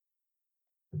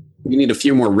We need a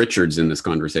few more Richards in this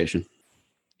conversation.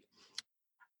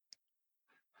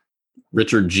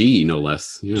 Richard G, no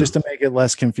less. Yeah. Just to make it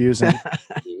less confusing.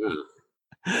 Yeah.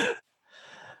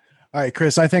 All right,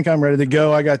 Chris, I think I'm ready to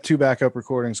go. I got 2 backup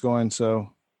recordings going, so.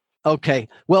 Okay.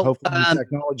 Well, hopefully the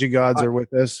technology gods are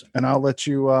with us, and I'll let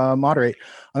you moderate.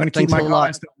 I'm going to keep my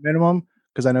comments to a minimum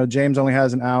because I know James only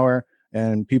has an hour,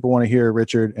 and people want to hear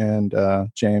Richard and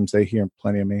James. They hear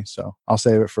plenty of me, so I'll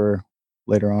save it for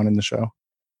later on in the show.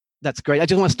 That's great. I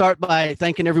just want to start by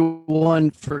thanking everyone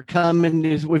for coming.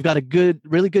 We've got a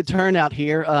really good turnout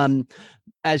here.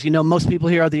 As you know, most people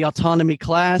here are the autonomy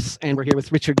class, and we're here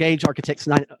with Richard Gage, architects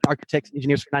and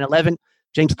engineers for 9/11,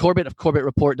 James Corbett of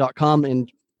CorbettReport.com,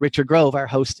 and Richard Grove, our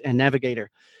host and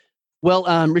navigator.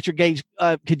 Well, Richard Gage,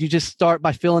 could you just start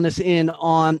by filling us in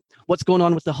on what's going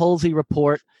on with the Halsey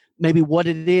report, maybe what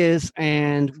it is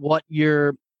and what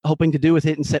you're hoping to do with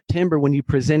it in September when you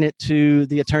present it to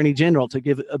the Attorney General, to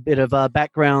give a bit of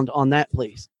background on that,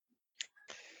 please.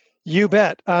 You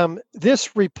bet.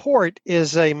 This report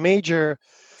is a major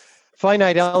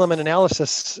finite element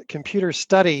analysis computer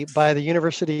study by the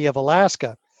University of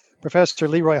Alaska. Professor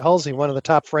Leroy Halsey, one of the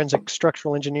top forensic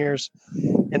structural engineers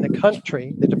in the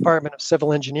country, the Department of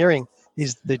Civil Engineering,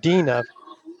 he's the dean of,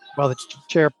 well, the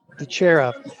chair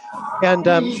of. And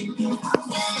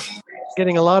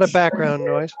getting a lot of background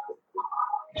noise.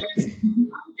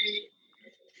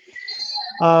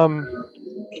 I'll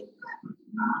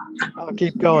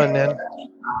keep going then.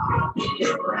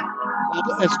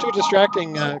 It's too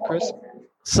distracting, Chris.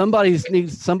 Somebody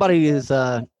is.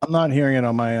 I'm not hearing it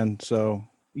on my end, so.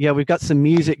 Yeah, we've got some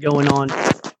music going on.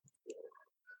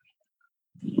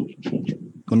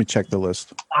 Let me check the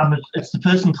list. It's the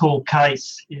person called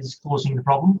Case is causing the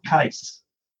problem. Case.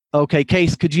 Okay,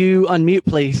 Case, could you unmute,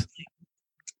 please?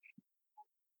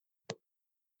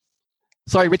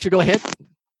 Sorry, Richard, go ahead.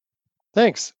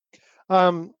 Thanks.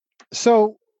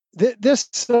 So this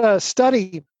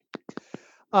study,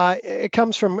 it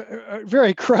comes from a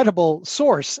very credible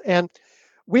source, and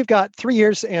we've got 3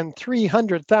 years and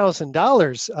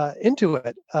 $300,000 into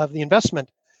it of the investment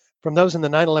from those in the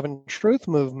 9/11 Truth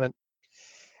Movement.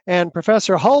 And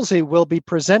Professor Halsey will be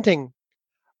presenting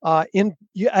at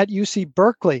UC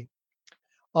Berkeley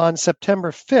on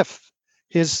September 5th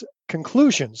his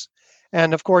conclusions.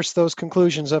 And of course, those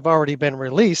conclusions have already been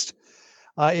released.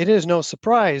 It is no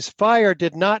surprise. Fire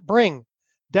did not bring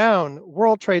down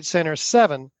World Trade Center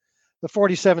 7, the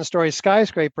 47-story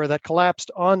skyscraper that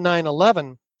collapsed on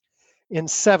 9/11 in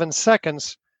 7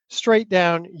 seconds, straight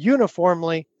down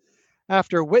uniformly.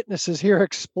 After witnesses hear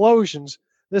explosions,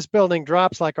 this building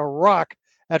drops like a rock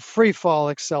at free fall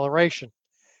acceleration.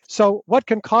 So what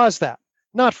can cause that?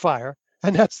 Not fire,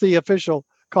 and that's the official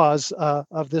cause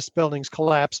of this building's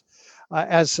collapse,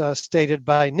 as stated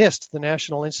by NIST, the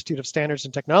National Institute of Standards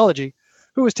and Technology,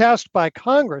 who was tasked by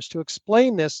Congress to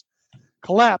explain this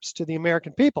collapse to the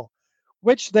American people,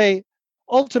 which they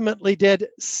ultimately did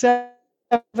 7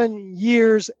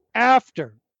 years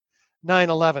after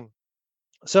 9/11.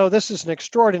 So this is an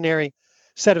extraordinary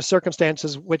set of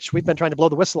circumstances which we've been trying to blow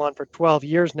the whistle on for 12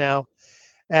 years now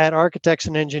at Architects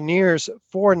and Engineers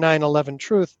for 9/11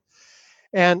 Truth,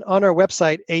 and on our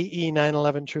website,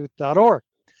 ae911truth.org.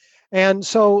 And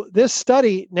so this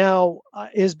study now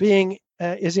is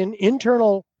in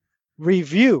internal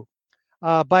review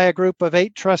by a group of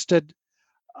 8 trusted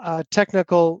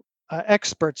technical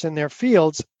experts in their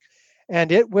fields,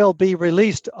 and it will be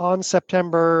released on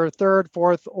September 3rd,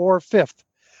 4th, or 5th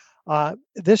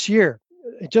this year,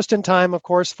 just in time, of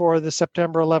course, for the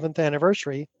September 11th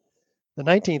anniversary, the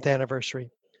 19th anniversary.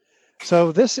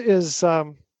 So this is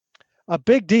a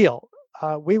big deal.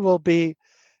 We will be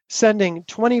sending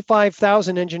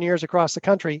 25,000 engineers across the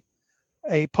country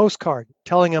a postcard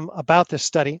telling them about this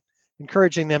study,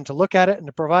 encouraging them to look at it and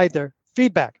to provide their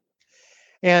feedback.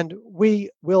 And we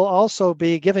will also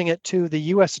be giving it to the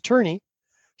U.S. Attorney,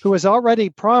 who has already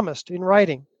promised in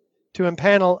writing to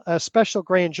impanel a special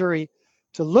grand jury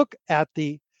to look at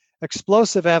the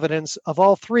explosive evidence of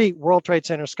all 3 World Trade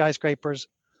Center skyscrapers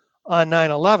on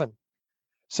 9/11.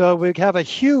 So we have a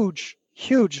huge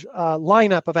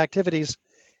lineup of activities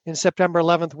in September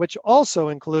 11th, which also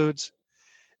includes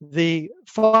the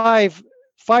 5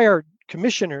 fire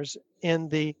commissioners in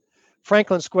the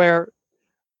Franklin Square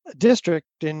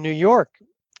district in New York.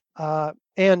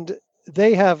 And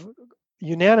they have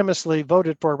unanimously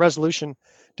voted for a resolution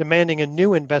demanding a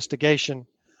new investigation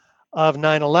of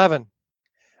 9/11,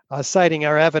 citing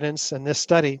our evidence and this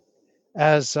study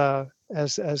as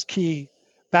key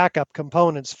backup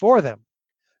components for them.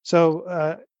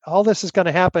 So all this is going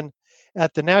to happen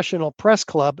at the National Press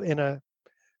Club in a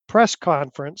press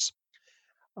conference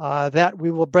that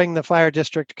we will bring the fire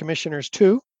district commissioners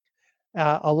to,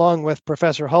 along with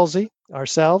Professor Halsey,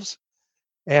 ourselves,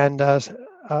 and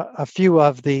a few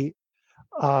of the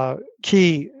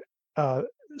key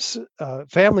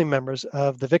family members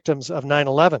of the victims of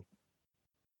 9/11.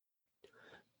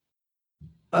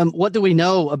 What do we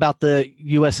know about the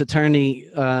U.S. attorney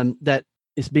that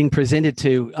is being presented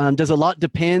to? Does a lot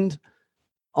depend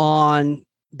on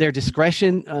their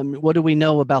discretion? What do we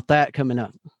know about that coming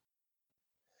up?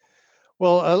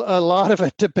 Well, a lot of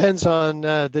it depends on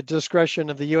the discretion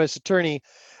of the U.S. attorney.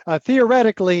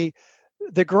 Theoretically,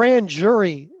 the grand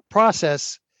jury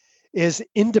process is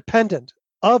independent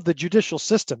of the judicial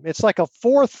system. It's like a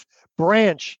fourth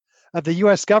branch of the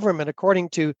U.S. government, according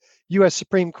to U.S.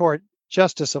 Supreme Court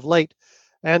Justice of late,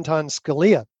 Anton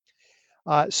Scalia.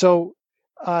 So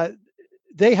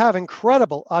they have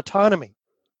incredible autonomy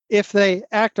if they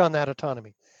act on that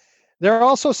autonomy. They're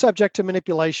also subject to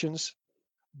manipulations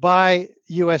by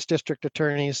U.S. district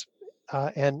attorneys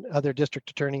and other district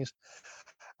attorneys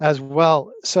as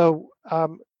well. So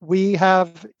we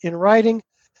have in writing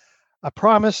a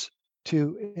promise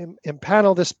to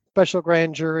impanel this special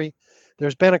grand jury.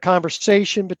 There's been a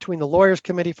conversation between the Lawyers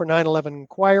Committee for 9/11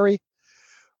 Inquiry,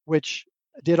 which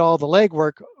did all the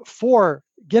legwork for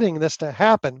getting this to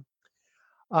happen.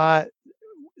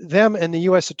 Them and the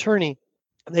U.S. attorney,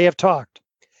 they have talked.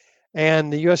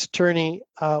 And the U.S. attorney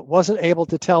wasn't able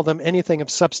to tell them anything of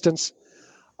substance,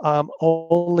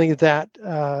 only that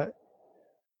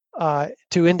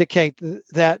to indicate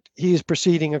that he's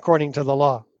proceeding according to the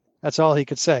law. That's all he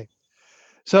could say.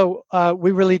 So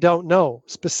we really don't know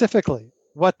specifically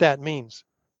what that means.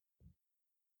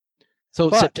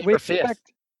 So But September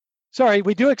 5th.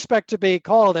 we do expect to be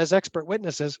called as expert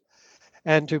witnesses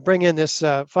and to bring in this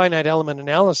finite element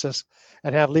analysis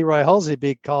and have Leroy Halsey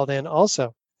be called in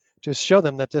also to show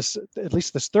them that this, at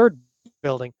least this third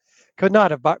building, could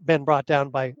not have been brought down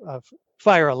by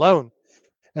fire alone.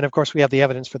 And of course, we have the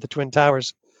evidence for the Twin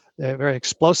Towers, very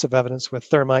explosive evidence with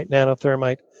thermite,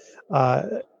 nanothermite,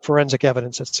 forensic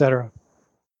evidence, etc.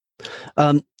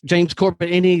 James Corbett,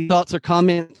 any thoughts or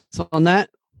comments on that?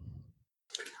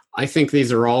 I think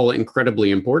these are all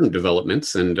incredibly important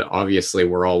developments, and obviously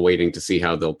we're all waiting to see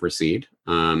how they'll proceed.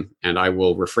 And I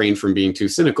will refrain from being too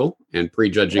cynical and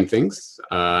prejudging things.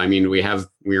 I mean, we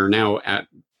are now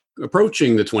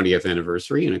approaching the 20th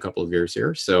anniversary in a couple of years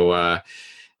here. So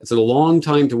it's a long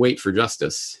time to wait for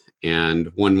justice.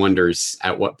 And one wonders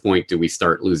at what point do we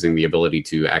start losing the ability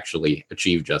to actually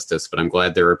achieve justice. But I'm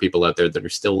glad there are people out there that are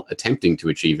still attempting to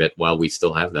achieve it while we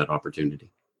still have that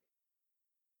opportunity.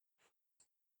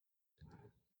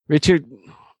 Richard?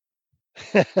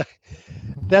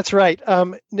 That's right.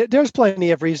 There's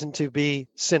plenty of reason to be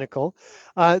cynical.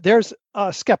 There's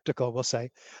skeptical, we'll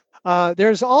say.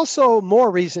 There's also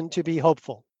more reason to be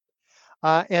hopeful.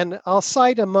 And I'll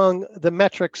cite among the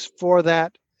metrics for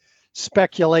that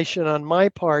speculation on my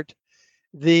part,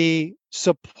 the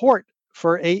support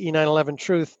for AE 9/11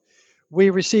 Truth. We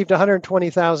received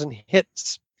 120,000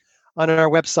 hits on our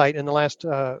website in the last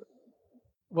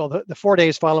the 4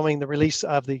 days following the release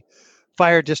of the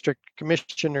Fire District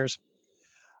Commissioner's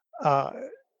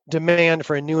demand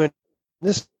for a new.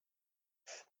 There's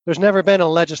never been a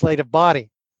legislative body.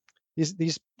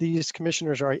 These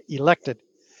commissioners are elected,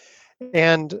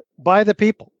 and by the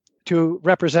people to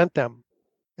represent them,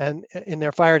 and in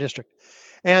their fire district,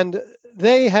 and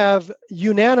they have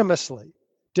unanimously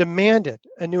demanded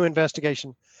a new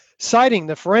investigation, citing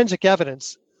the forensic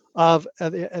evidence of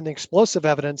an explosive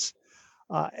evidence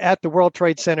at the World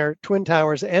Trade Center, Twin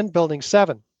Towers, and Building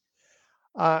 7.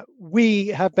 We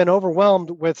have been overwhelmed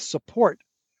with support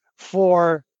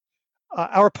for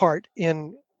our part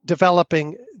in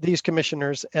developing these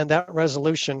commissioners and that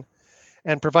resolution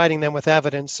and providing them with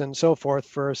evidence and so forth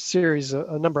for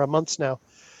a number of months now.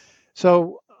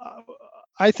 So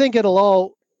I think it'll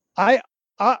all,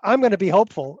 I'm going to be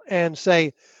hopeful and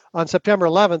say on September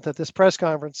 11th at this press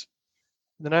conference,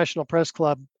 the National Press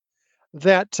Club,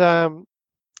 that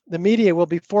the media will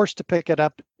be forced to pick it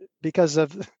up because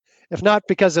of, if not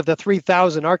because of the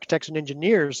 3,000 architects and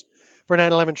engineers for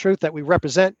 9/11 Truth that we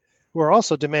represent, who are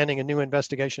also demanding a new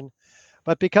investigation,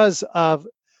 but because of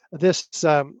this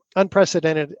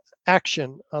unprecedented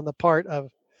action on the part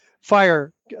of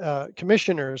fire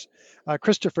commissioners,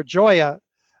 Christopher Gioia,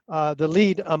 the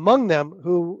lead among them,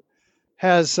 who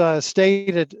has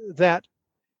stated that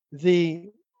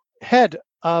the head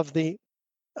of the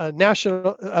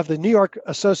New York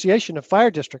Association of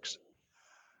Fire Districts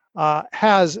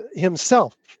has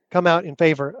himself come out in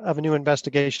favor of a new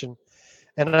investigation.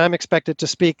 And I'm expected to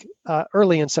speak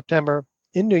early in September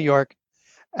in New York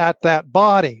at that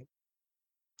body.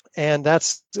 and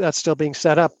that's still being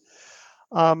set up.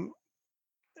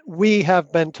 We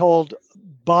have been told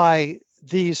by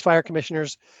these fire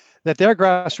commissioners that their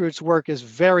grassroots work is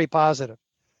very positive.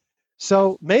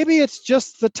 So maybe it's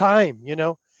just the time,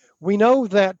 We know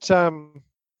that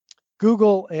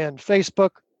Google and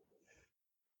Facebook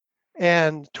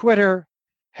and Twitter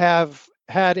have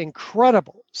had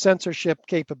incredible censorship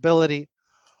capability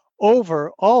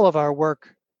over all of our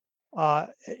work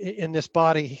in this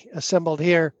body assembled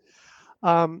here.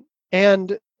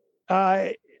 And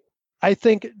I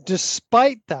think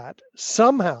despite that,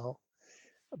 somehow,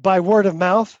 by word of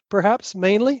mouth, perhaps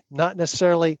mainly, not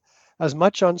necessarily as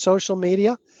much on social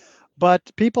media, but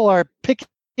people are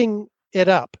picking it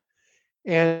up.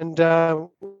 And I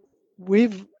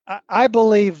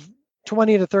believe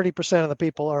 20 to 30% of the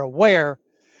people are aware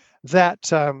that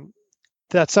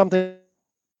that something's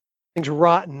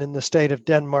rotten in the state of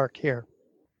Denmark here.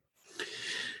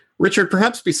 Richard,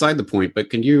 perhaps beside the point, but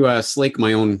can you slake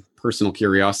my own personal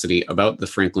curiosity about the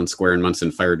Franklin Square and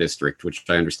Munson Fire District, which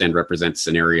I understand represents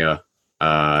an area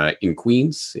in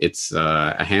Queens. It's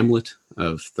a hamlet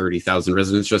of 30,000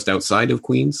 residents just outside of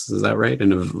Queens. Is that right?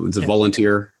 And it's a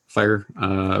volunteer fire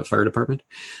department.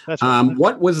 That's right.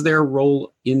 What was their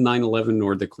role in 9/11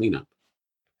 or the cleanup?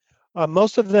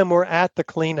 Most of them were at the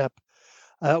cleanup.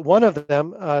 One of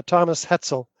them, Thomas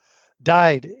Hetzel,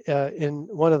 died in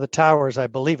one of the towers, I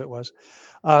believe it was.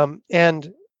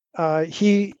 And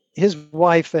his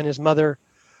wife and his mother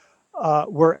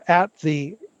were at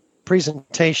the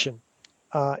presentation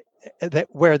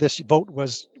where this vote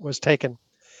was taken,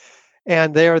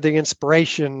 and they are the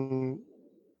inspiration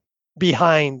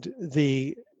behind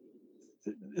the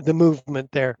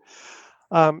movement there.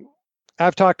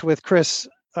 I've talked with Chris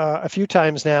a few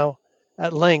times now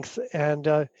at length,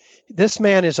 and this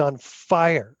man is on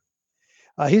fire.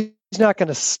 He's not going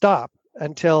to stop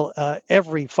until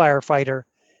every firefighter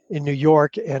in New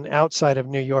York and outside of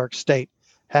New York State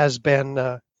has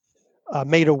been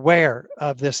made aware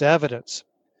of this evidence.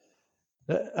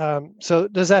 So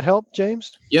does that help,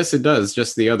 James? Yes, it does.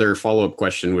 Just the other follow-up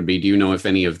question would be, do you know if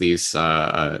any of these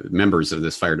members of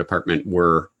this fire department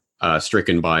were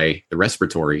stricken by the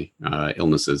respiratory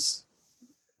illnesses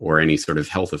or any sort of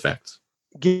health effects?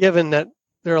 Given that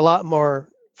there are a lot more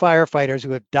firefighters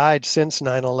who have died since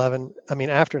 9/11,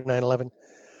 after 9/11,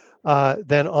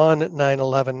 than on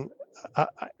 9/11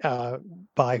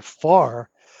 by far,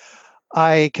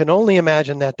 I can only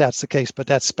imagine that that's the case, but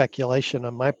that's speculation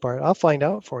on my part. I'll find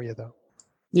out for you, though.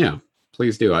 Yeah,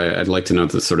 please do. I'd like to know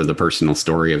the personal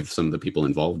story of some of the people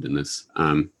involved in this.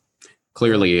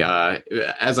 Clearly,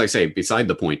 as I say, beside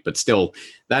the point, but still,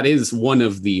 that is one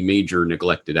of the major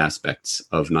neglected aspects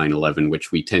of 9/11,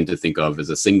 which we tend to think of as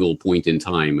a single point in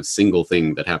time, a single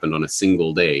thing that happened on a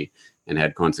single day and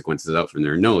had consequences out from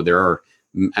there. No, there are,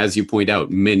 as you point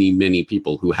out, many, many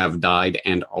people who have died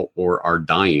and or are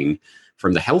dying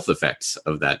from the health effects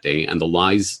of that day and the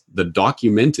lies, the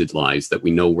documented lies that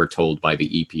we know were told by the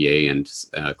EPA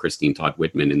and Christine Todd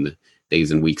Whitman in the days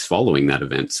and weeks following that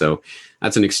event. So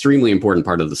that's an extremely important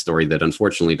part of the story that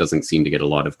unfortunately doesn't seem to get a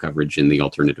lot of coverage in the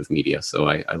alternative media. So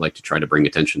I like to try to bring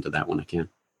attention to that when I can.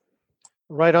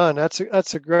 Right on. That's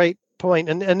a great point.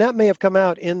 And that may have come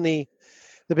out in the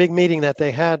big meeting that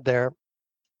they had there.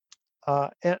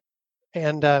 I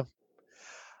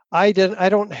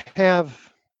don't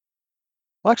have,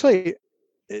 well, actually,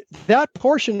 that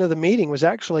portion of the meeting was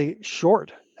actually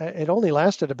short. It only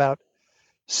lasted about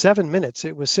 7 minutes.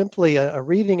 It was simply a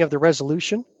reading of the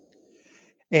resolution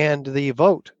and the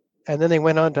vote, and then they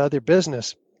went on to other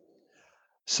business.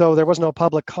 So there was no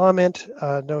public comment,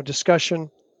 no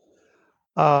discussion,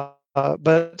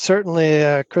 but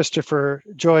certainly Christopher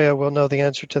Gioia will know the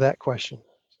answer to that question.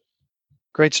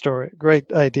 Great story,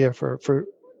 great idea for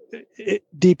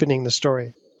deepening the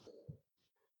story.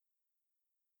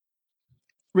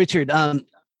 Richard,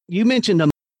 you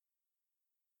mentioned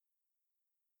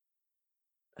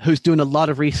who's doing a lot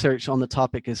of research on the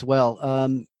topic as well.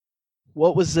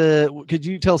 Could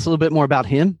you tell us a little bit more about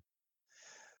him?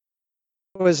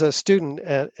 I was a student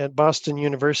at Boston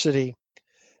University,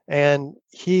 and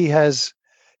he's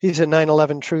a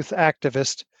 9/11 truth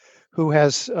activist who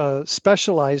has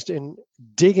specialized in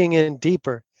digging in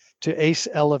deeper to Ace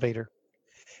Elevator.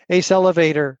 Ace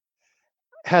Elevator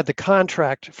had the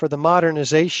contract for the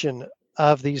modernization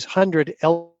of these 100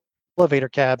 elevator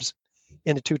cabs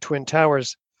in the two Twin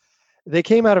Towers. They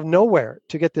came out of nowhere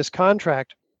to get this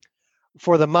contract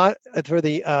for the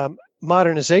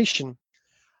modernization,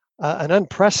 an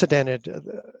unprecedented,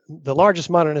 the largest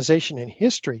modernization in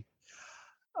history.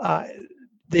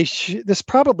 This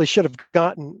probably should have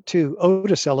gotten to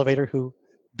Otis Elevator, who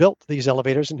built these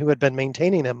elevators and who had been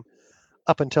maintaining them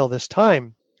up until this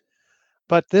time.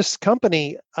 But this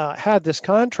company had this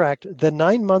contract the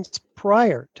 9 months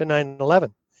prior to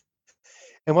 9/11.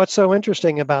 And what's so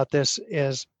interesting about this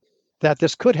is that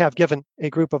this could have given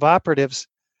a group of operatives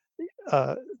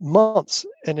months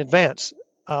in advance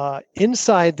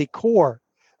inside the core,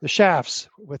 the shafts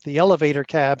with the elevator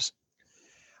cabs,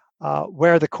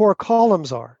 where the core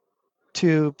columns are,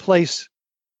 to place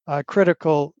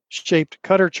critical shaped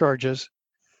cutter charges,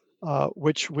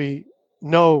 which we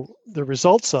know the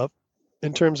results of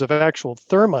in terms of actual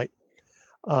thermite,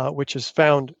 which is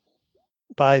found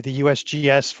by the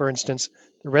USGS, for instance,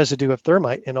 the residue of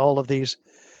thermite in all of these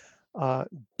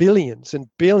billions and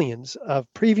billions of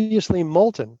previously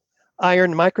molten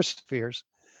iron microspheres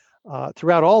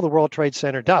throughout all the World Trade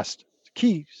Center dust. It's a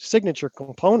key signature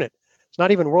component. It's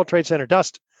not even World Trade Center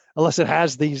dust unless it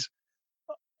has these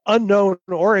unknown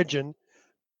origin,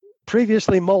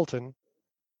 previously molten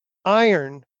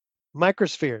iron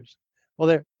microspheres.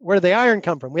 Well, where did the iron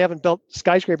come from? We haven't built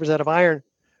skyscrapers out of iron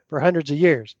for hundreds of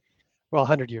years. Well,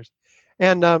 100 years.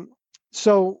 And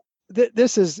so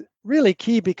this is really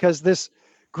key because this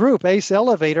group, Ace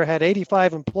Elevator, had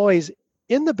 85 employees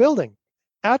in the building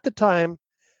at the time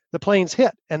the planes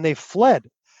hit, and they fled.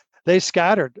 They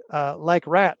scattered like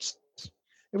rats.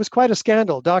 It was quite a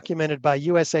scandal documented by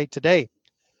USA Today.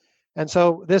 And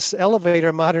so this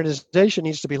elevator modernization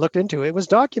needs to be looked into. It was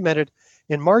documented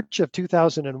in March of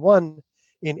 2001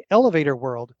 in Elevator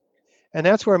World. And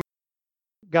that's where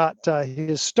got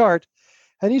his start.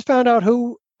 And he's found out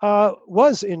who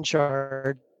was in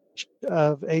charge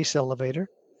of Ace Elevator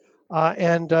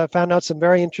and found out some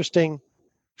very interesting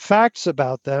facts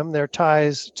about them, their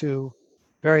ties to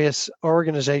various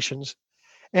organizations.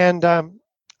 And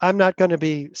I'm not going to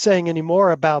be saying any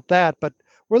more about that, but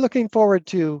we're looking forward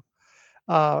to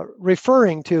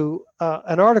referring to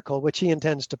an article which he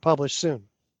intends to publish soon.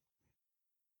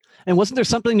 And wasn't there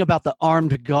something about the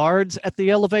armed guards at the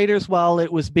elevators while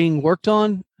it was being worked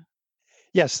on?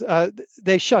 Yes,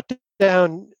 they shut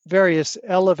down various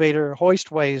elevator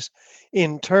hoistways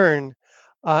in turn,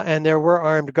 and there were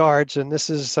armed guards, and this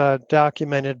is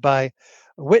documented by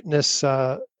witness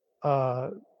Bill.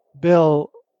 Oh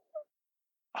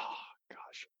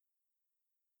gosh,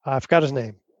 I forgot his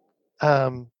name.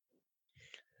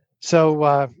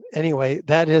 So anyway,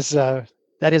 that is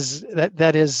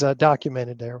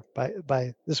documented there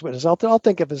by this witness. I'll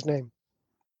think of his name.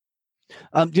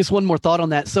 Just one more thought on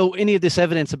that. So any of this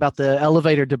evidence about the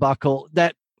elevator debacle,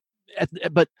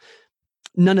 but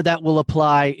none of that will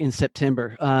apply in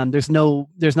September. There's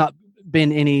not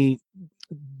been any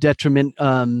detriment,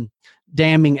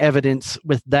 damning evidence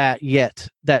with that yet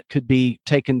that could be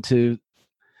taken to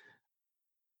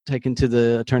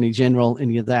the Attorney General,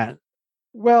 any of that.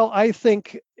 Well, I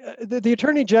think the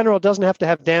Attorney General doesn't have to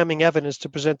have damning evidence to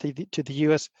present to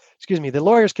the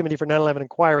Lawyers Committee for 9/11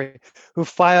 Inquiry, who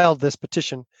filed this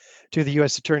petition to the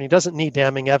U.S. Attorney. Doesn't need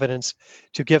damning evidence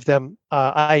to give them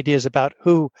ideas about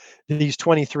who these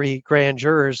 23 grand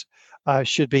jurors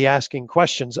should be asking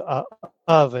questions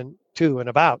of and to and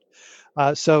about.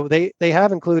 So they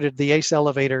have included the Ace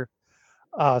Elevator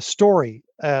story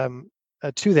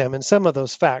to them, and some of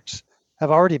those facts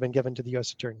have already been given to the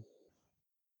U.S. Attorney.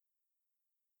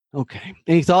 Okay.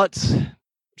 Any thoughts,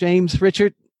 James,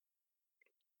 Richard?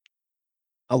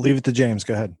 I'll leave it to James.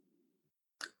 Go ahead.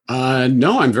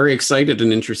 No, I'm very excited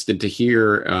and interested to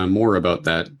hear more about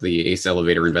the Ace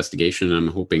Elevator investigation. I'm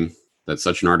hoping that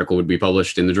such an article would be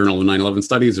published in the Journal of 9/11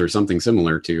 Studies or something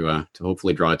similar to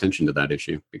hopefully draw attention to that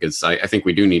issue, because I think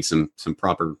we do need some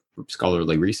proper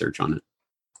scholarly research on it.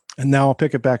 And now I'll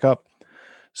pick it back up.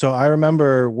 So I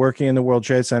remember working in the World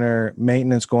Trade Center,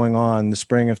 maintenance going on the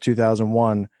spring of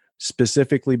 2001,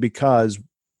 specifically because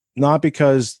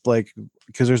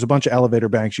there's a bunch of elevator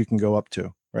banks you can go up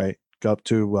to, right? Go up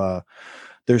to,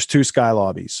 there's 2 sky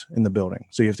lobbies in the building.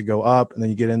 So you have to go up and then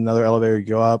you get in another elevator, you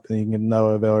go up and then you can get another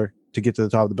elevator to get to the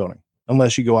top of the building,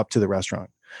 unless you go up to the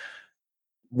restaurant.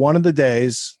 One of the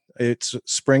days, it's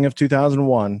spring of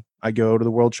 2001, I go to the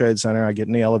World Trade Center, I get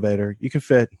in the elevator. You can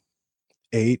fit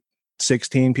 8,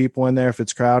 16 people in there if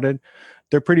it's crowded.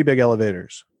 They're pretty big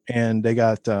elevators, and they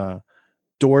got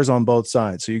doors on both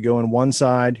sides. So you go in one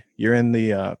side, you're in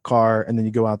the car, and then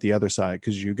you go out the other side,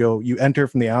 because you enter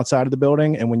from the outside of the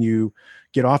building, and when you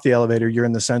get off the elevator, you're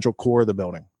in the central core of the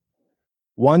building.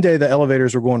 One day the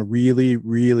elevators were going really,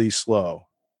 really slow,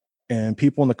 and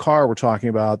people in the car were talking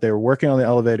about they were working on the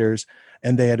elevators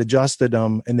and they had adjusted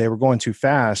them and they were going too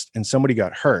fast and somebody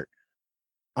got hurt.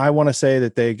 I want to say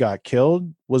that they got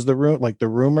killed was the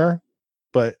rumor,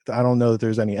 but I don't know that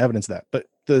there's any evidence of that. But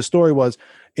the story was,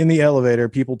 in the elevator,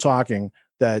 people talking,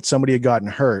 that somebody had gotten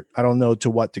hurt. I don't know to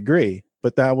what degree,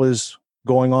 but that was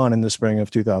going on in the spring of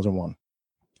 2001.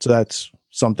 So that's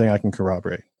something I can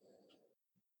corroborate.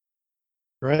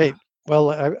 Right. Well,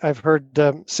 I've heard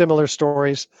similar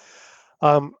stories.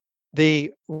 What's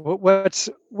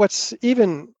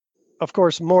even, of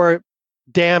course, more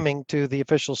damning to the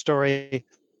official story,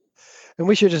 and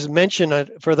we should just mention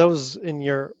it for those in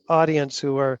your audience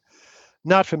who are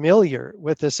not familiar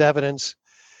with this evidence.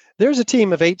 There's a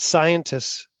team of 8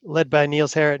 scientists led by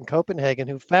Niels Harrit in Copenhagen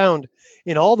who found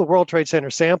in all the World Trade Center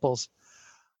samples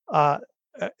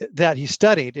that he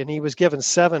studied, and he was given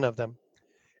 7 of them,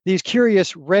 these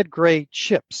curious red-gray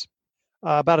chips,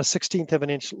 about a 1/16 of an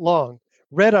inch long,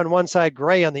 red on one side,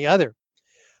 gray on the other.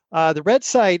 The red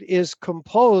side is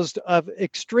composed of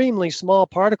extremely small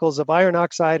particles of iron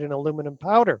oxide and aluminum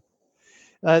powder.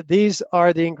 These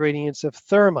are the ingredients of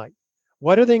thermite.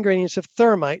 What are the ingredients of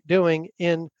thermite doing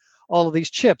in all of these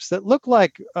chips that look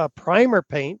like primer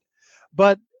paint,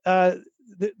 but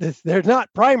they're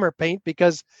not primer paint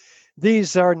because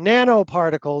these are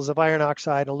nanoparticles of iron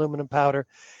oxide, aluminum powder.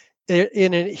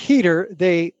 In a heater,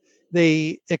 they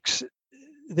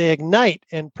ignite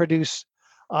and produce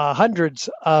hundreds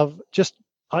of just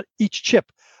each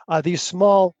chip, these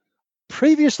small,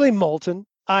 previously molten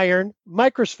iron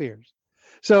microspheres.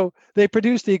 So they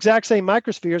produce the exact same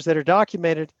microspheres that are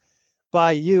documented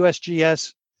by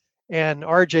USGS and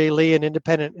RJ Lee, an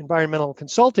independent environmental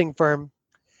consulting firm.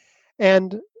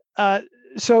 And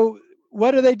so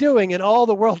what are they doing in all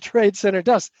the World Trade Center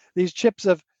dust? These chips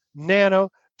of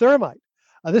nanothermite.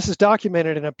 This is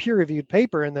documented in a peer-reviewed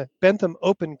paper in the Bentham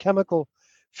Open Chemical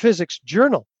Physics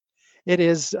Journal. It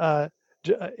is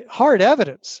hard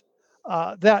evidence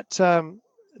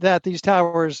that these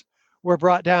towers were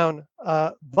brought down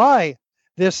by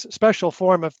this special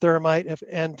form of thermite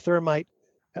and thermite,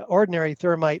 ordinary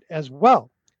thermite as well.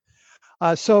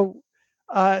 So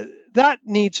that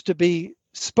needs to be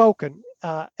spoken,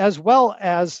 as well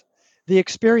as the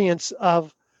experience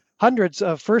of hundreds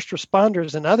of first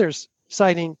responders and others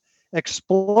citing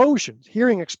explosions,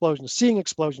 hearing explosions, seeing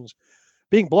explosions,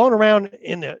 being blown around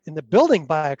in the building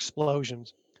by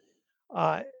explosions,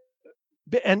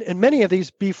 and many of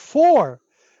these before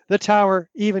the tower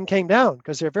even came down,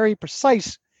 because they're very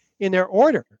precise in their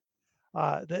order.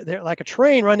 They're like a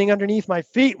train running underneath my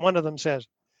feet, one of them says.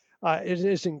 It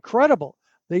is incredible,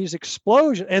 these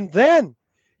explosions. And then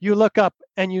you look up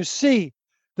and you see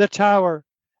the tower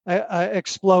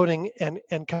exploding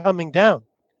and coming down.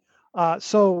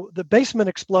 So the basement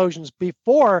explosions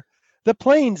before the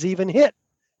planes even hit,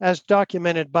 as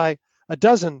documented by a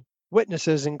dozen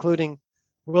witnesses, including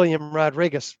William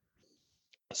Rodriguez.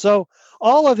 So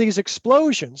all of these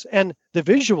explosions and the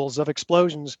visuals of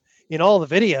explosions in all the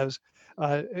videos,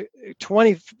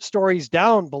 20 stories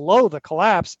down below the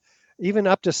collapse, even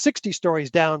up to 60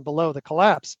 stories down below the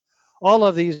collapse, all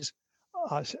of these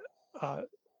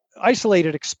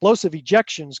isolated explosive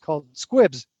ejections called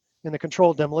squibs in the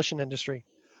controlled demolition industry.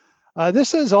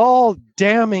 This is all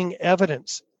damning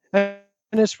evidence, and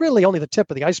it's really only the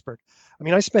tip of the iceberg. I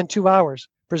mean, I spent 2 hours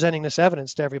presenting this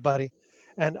evidence to everybody,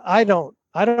 and I'm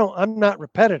not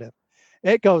repetitive.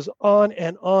 It goes on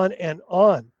and on and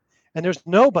on, and there's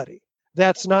nobody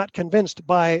that's not convinced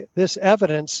by this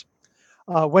evidence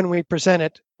when we present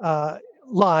it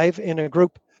live in a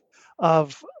group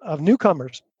of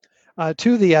newcomers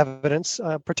to the evidence,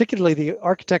 particularly the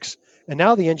architects and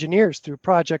now the engineers through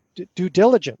Project Due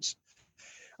Diligence.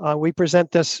 We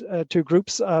present this to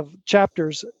groups of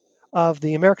chapters of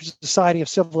the American Society of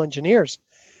Civil Engineers,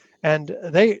 and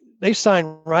they sign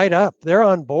right up. They're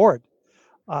on board.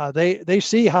 They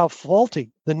see how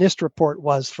faulty the NIST report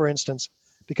was, for instance,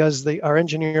 because our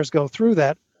engineers go through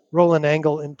that, Roland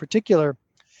Angle in particular,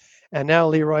 and now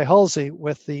Leroy Hulsey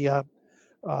with the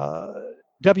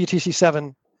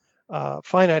WTC7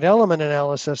 finite element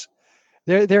analysis.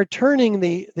 They're turning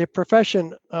the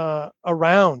profession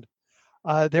around.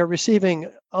 They're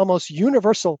receiving almost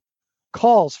universal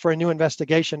calls for a new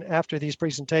investigation after these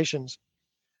presentations.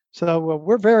 So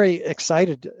we're very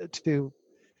excited to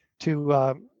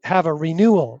have a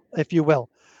renewal, if you will,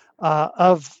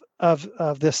 of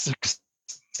the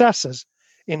successes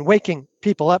in waking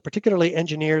people up, particularly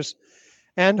engineers,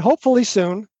 and hopefully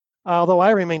soon, although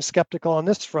I remain skeptical on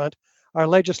this front, our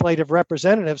legislative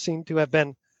representatives seem to have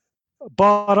been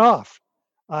bought off.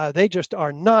 They just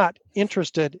are not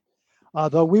interested,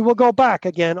 though we will go back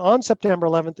again on September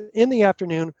 11th in the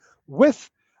afternoon with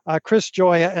Chris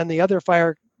Joya and the other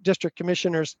fire district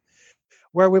commissioners,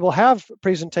 where we will have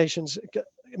presentations,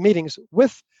 meetings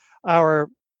with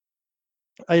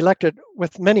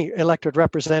many elected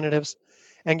representatives,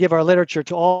 and give our literature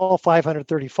to all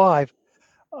 535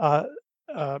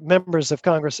 members of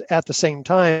Congress at the same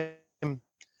time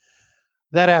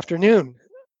that afternoon.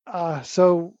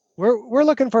 So we're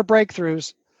looking for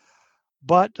breakthroughs,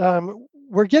 but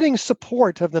we're getting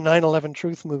support of the 9/11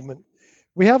 Truth Movement.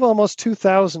 We have almost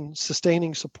 2,000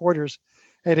 sustaining supporters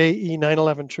at AE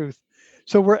 9/11 Truth.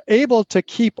 So we're able to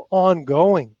keep on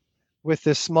going with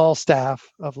this small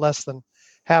staff of less than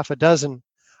half a dozen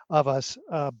of us,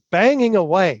 banging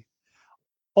away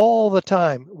all the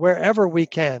time, wherever we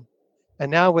can.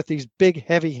 And now with these big,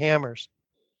 heavy hammers.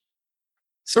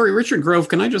 Sorry, Richard Grove,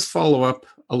 can I just follow up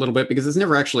a little bit? Because it's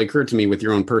never actually occurred to me with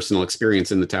your own personal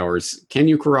experience in the towers. Can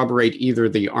you corroborate either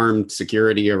the armed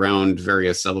security around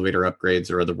various elevator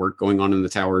upgrades or other work going on in the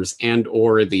towers, and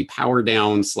or the power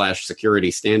down /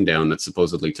 security stand down that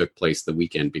supposedly took place the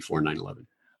weekend before 9/11?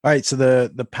 All right. So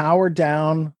the power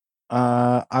down,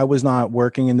 I was not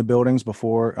working in the buildings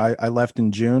before. I left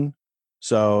in June.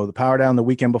 So the power down the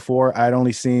weekend before, I'd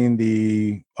only seen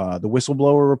the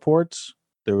whistleblower reports.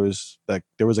 There was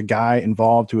a guy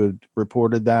involved who had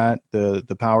reported that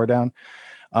the power down.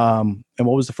 And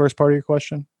what was the first part of your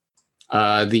question?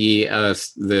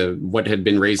 The what had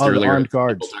been raised earlier. The armed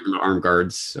guards. Talking about armed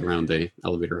guards around the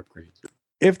elevator upgrade.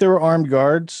 If there were armed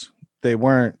guards, they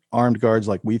weren't armed guards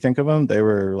like we think of them. They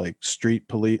were like street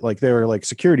police, like they were like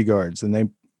security guards, and they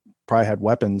probably had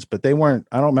weapons, but they weren't.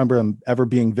 I don't remember them ever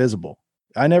being visible.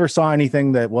 I never saw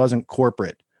anything that wasn't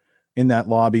corporate in that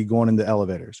lobby going into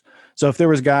elevators. So if there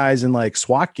was guys in like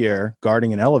SWAT gear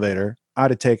guarding an elevator,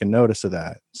 I'd have taken notice of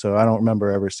that. So I don't remember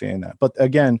ever seeing that. But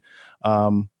again,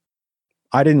 I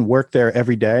didn't work there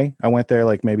every day. I went there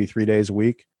like maybe 3 days a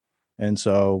week. And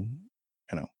so,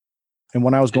 and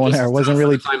when I was going there, it wasn't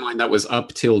really timeline that was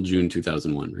up till June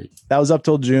 2001, right? That was up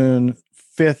till June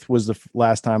 5th was the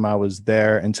last time I was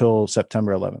there until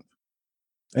September 11th.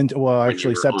 And well,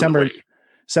 actually September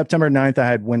 9th, I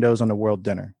had Windows on the World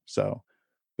dinner. So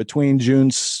between June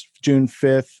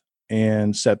 5th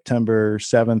and September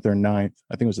 7th or 9th,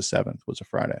 I think it was the 7th, was a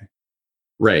Friday.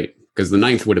 Right. Because the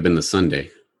 9th would have been the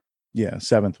Sunday. Yeah.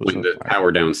 7th was when the Friday.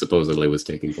 Power down supposedly was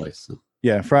taking place. So.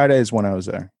 Yeah. Friday is when I was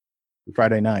there.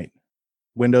 Friday night.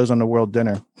 Windows on the World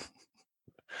dinner.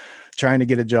 Trying to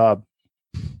get a job.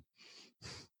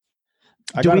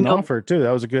 I got an offer too. It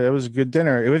was a good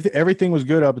dinner. Everything was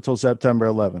good up until September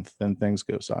 11th. Then things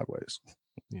go sideways.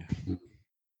 Yeah.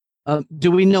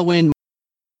 Do we know when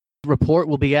report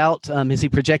will be out? Has he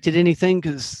projected anything?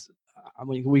 Because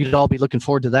we'd all be looking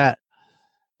forward to that.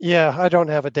 Yeah, I don't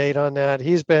have a date on that.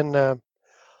 He's been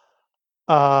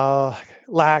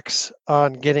lax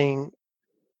on getting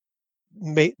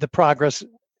the progress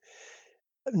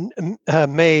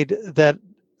made that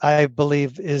I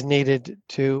believe is needed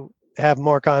to have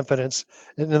more confidence.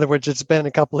 In other words, it's been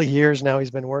a couple of years now he's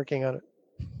been working on it.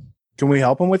 Can we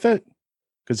help him with it?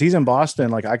 Because he's in Boston.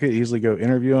 Like I could easily go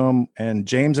interview him. And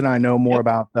James and I know more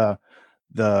about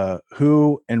the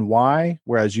who and why,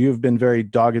 whereas you've been very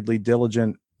doggedly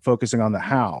diligent focusing on the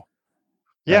how.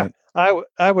 Yeah, right?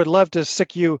 I would love to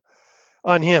sick you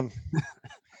on him.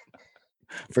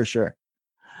 For sure.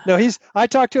 No, I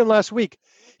talked to him last week.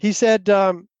 He said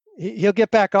he'll get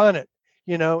back on it,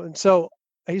 and so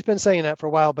he's been saying that for a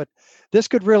while, but this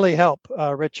could really help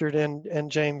Richard and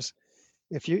James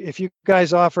if you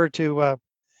guys offer to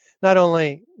not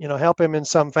only help him in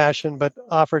some fashion, but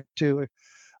offer to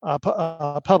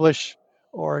publish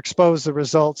or expose the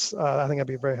results. I think that'd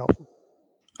be very helpful.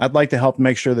 I'd like to help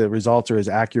make sure the results are as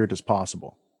accurate as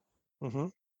possible. Mm-hmm.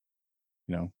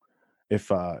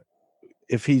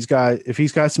 If he's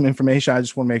got some information, I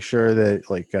just want to make sure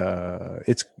that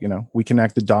it's we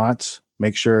connect the dots,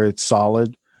 make sure it's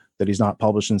solid, that he's not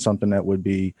publishing something that would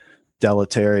be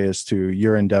deleterious to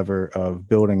your endeavor of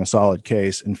building a solid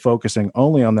case and focusing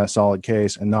only on that solid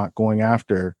case and not going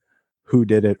after who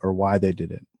did it or why they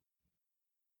did it.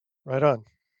 Right on.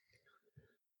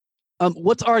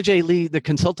 What's RJ Lee, the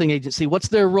consulting agency? What's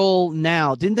their role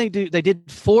now? They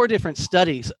did 4 different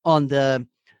studies on the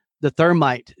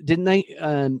thermite, didn't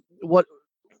they? What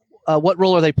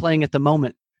role are they playing at the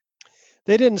moment?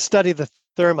 They didn't study the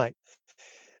thermite.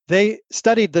 They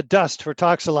studied the dust for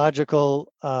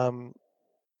toxicological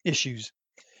issues.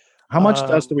 How much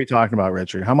dust are we talking about,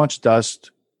 Richard? How much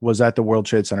dust was at the World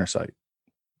Trade Center site?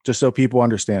 Just so people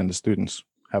understand, the students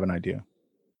have an idea.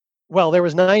 Well, there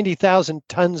was 90,000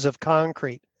 tons of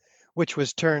concrete, which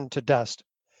was turned to dust.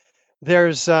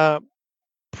 There's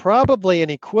probably an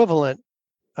equivalent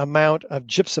amount of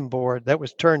gypsum board that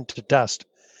was turned to dust.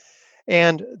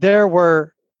 And there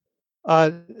were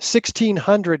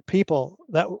 1,600 people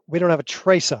that we don't have a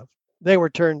trace of. They were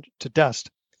turned to dust.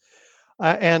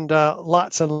 And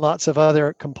lots and lots of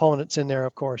other components in there,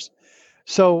 of course.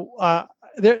 So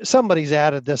somebody's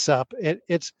added this up.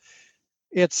 It's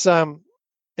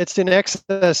in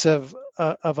excess of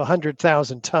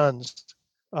 100,000 tons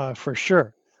for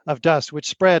sure of dust, which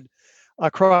spread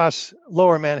across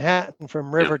Lower Manhattan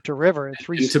from river to river at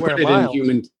 3 square miles.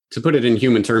 To put it in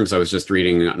human terms, I was just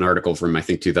reading an article from, I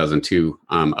think, 2002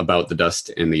 about the dust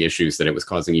and the issues that it was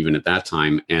causing even at that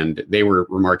time. And they were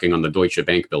remarking on the Deutsche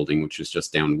Bank building, which is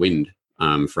just downwind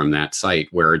from that site,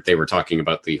 where they were talking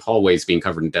about the hallways being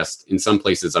covered in dust, in some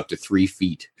places up to 3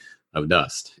 feet of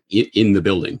dust in the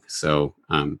building. So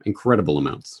incredible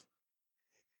amounts.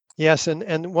 Yes,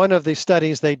 and one of the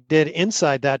studies they did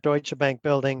inside that Deutsche Bank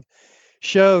building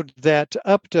showed that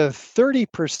up to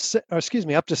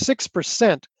 30%, up to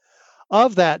 6%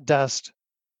 of that dust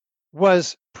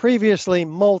was previously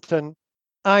molten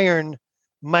iron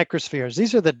microspheres.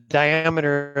 These are the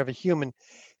diameter of a human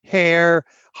hair,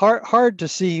 hard to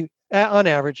see on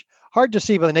average, hard to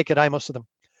see by the naked eye, most of them.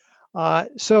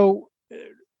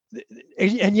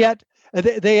 And yet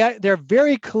they're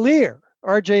very clear.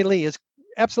 R.J. Lee is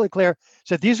absolutely clear.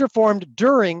 So these were formed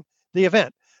during the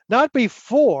event, not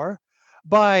before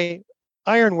by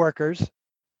iron workers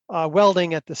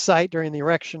welding at the site during the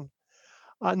erection,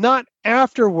 not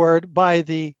afterward by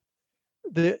the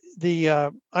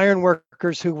iron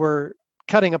workers who were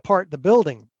cutting apart the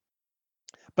building,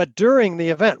 but during the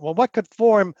event. Well, what could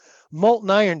form molten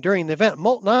iron during the event?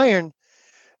 Molten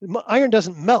iron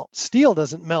doesn't melt. Steel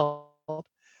doesn't melt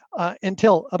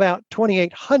until about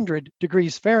 2,800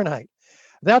 degrees Fahrenheit.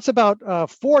 That's about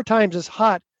 4 times as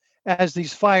hot as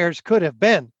these fires could have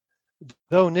been,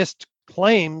 though NIST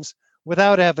claims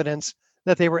without evidence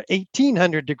that they were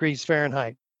 1,800 degrees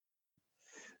Fahrenheit.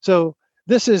 So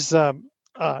this is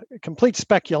complete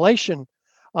speculation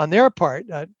on their part,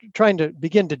 trying to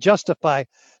begin to justify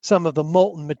some of the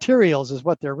molten materials is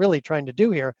what they're really trying to do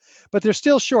here. But they're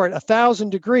still short 1,000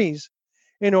 degrees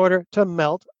in order to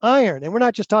melt iron. And we're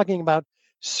not just talking about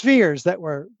spheres that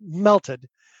were melted.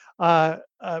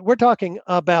 We're talking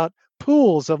about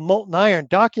pools of molten iron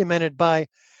documented by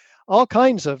all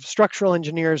kinds of structural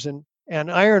engineers and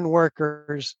iron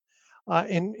workers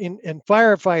and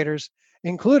firefighters,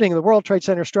 including the World Trade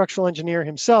Center structural engineer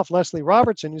himself, Leslie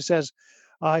Robertson, who says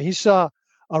he saw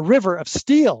a river of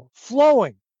steel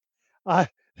flowing.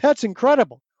 That's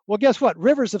incredible. Well, guess what?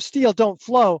 Rivers of steel don't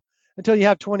flow until you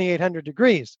have 2,800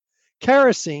 degrees.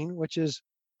 Kerosene, which is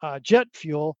jet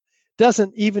fuel,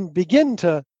 doesn't even begin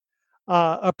to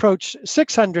approach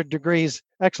 600 degrees,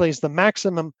 actually is the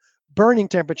maximum burning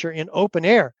temperature in open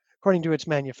air, according to its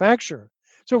manufacturer.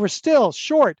 So we're still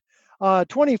short.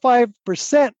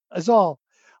 25% is all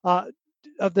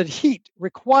of the heat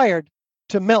required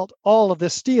to melt all of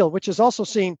this steel, which is also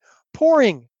seen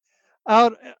pouring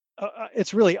out.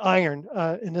 It's really iron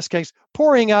in this case,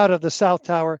 pouring out of the South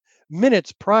Tower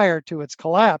minutes prior to its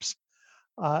collapse.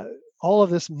 All of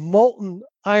this molten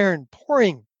iron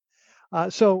pouring.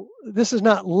 So this is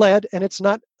not lead and it's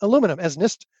not aluminum, as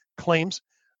NIST claims.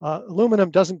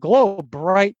 Aluminum doesn't glow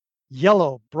bright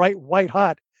yellow, bright white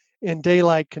hot in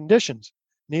daylight conditions.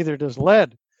 Neither does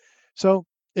lead. So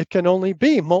it can only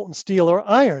be molten steel or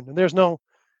iron. And there's no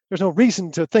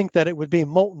reason to think that it would be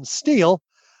molten steel,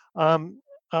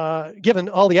 given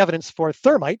all the evidence for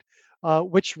thermite,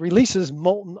 which releases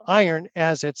molten iron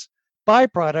as its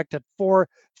byproduct at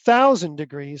 4,000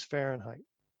 degrees Fahrenheit.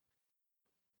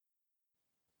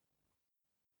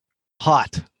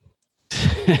 Hot.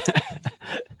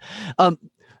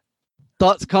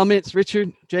 Thoughts, comments,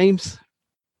 Richard, James?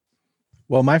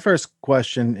 Well, my first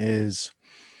question is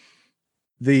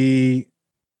the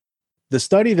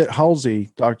study that Halsey,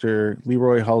 Dr.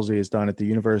 Leroy Halsey, has done at the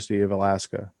University of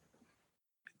Alaska.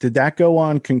 Did that go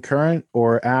on concurrent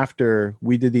or after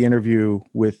we did the interview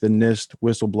with the NIST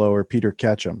whistleblower, Peter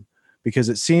Ketchum? Because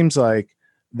it seems like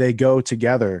they go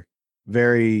together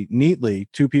very neatly.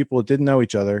 Two people that didn't know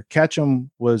each other. Ketchum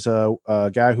was a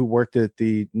guy who worked at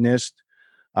the NIST,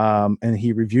 and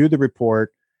he reviewed the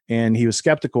report and he was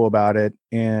skeptical about it.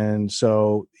 And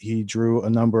so he drew a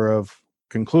number of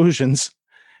conclusions.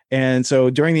 And so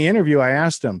during the interview, I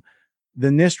asked him, the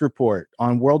NIST report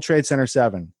on World Trade Center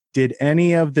 7, did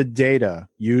any of the data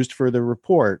used for the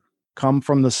report come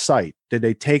from the site? Did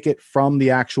they take it from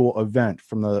the actual event,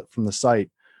 from the site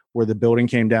where the building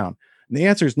came down? And the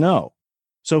answer is no.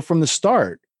 So from the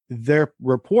start, their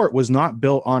report was not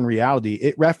built on reality.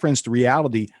 It referenced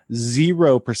reality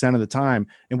 0% of the time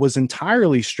and was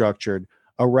entirely structured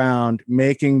around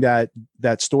making that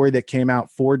story that came out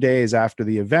 4 days after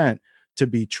the event to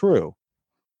be true.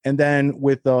 And then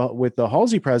with the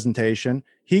Halsey presentation,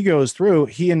 he goes through,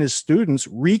 he and his students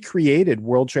recreated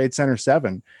World Trade Center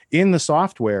 7 in the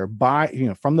software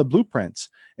from the blueprints.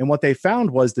 And what they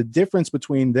found was the difference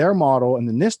between their model and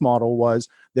the NIST model was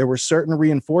there were certain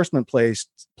reinforcement plates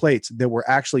that were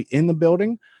actually in the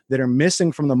building that are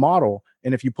missing from the model.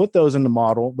 And if you put those in the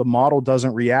model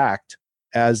doesn't react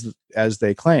as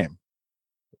they claim.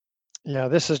 Yeah,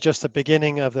 this is just the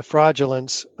beginning of the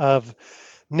fraudulence of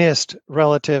NIST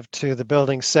relative to the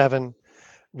Building 7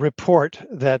 report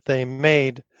that they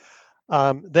made.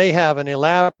 They have an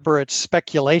elaborate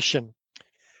speculation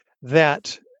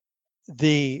that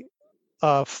the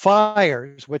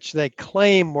fires, which they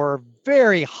claim were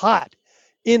very hot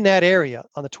in that area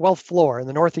on the 12th floor in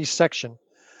the northeast section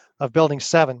of Building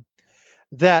 7,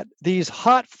 that these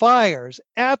hot fires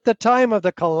at the time of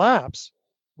the collapse,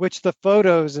 which the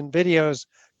photos and videos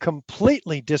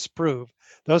completely disprove,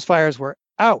 those fires were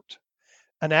out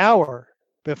an hour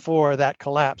before that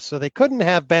collapse. So they couldn't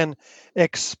have been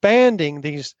expanding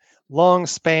these long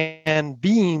span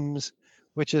beams,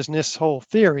 which is NIST's whole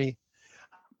theory,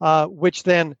 which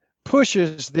then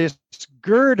pushes this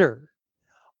girder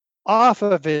off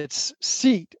of its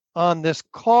seat on this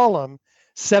column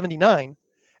 79,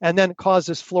 and then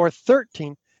causes floor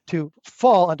 13 to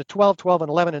fall onto 12, 12, and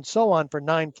 11, and so on for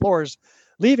 9 floors,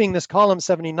 leaving this column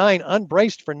 79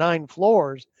 unbraced for 9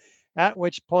 floors, at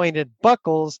which point it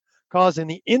buckles, causing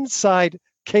the inside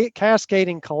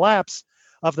cascading collapse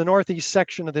of the northeast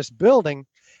section of this building.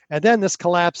 And then this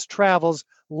collapse travels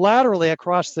laterally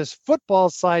across this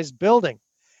football-sized building.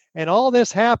 And all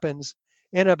this happens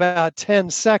in about 10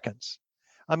 seconds.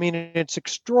 I mean, it's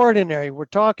extraordinary. We're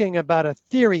talking about a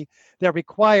theory that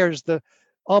requires the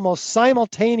almost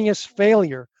simultaneous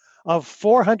failure of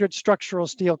 400 structural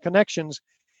steel connections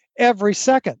every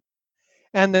second.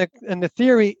 And the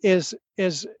theory is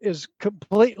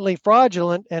completely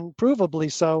fraudulent, and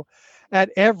provably so, at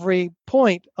every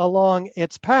point along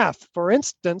its path. For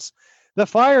instance, the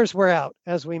fires were out,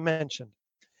 as we mentioned.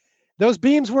 Those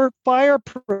beams were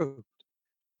fireproof.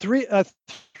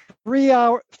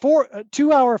 2-hour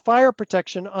fire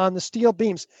protection on the steel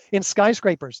beams in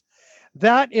skyscrapers.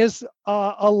 That is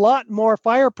a lot more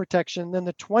fire protection than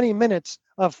the 20 minutes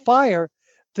of fire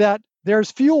that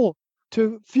there's fuel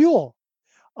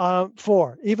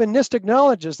for. Even NIST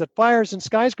acknowledges that fires in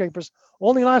skyscrapers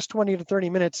only last 20 to 30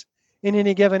 minutes in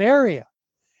any given area.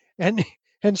 And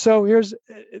so here's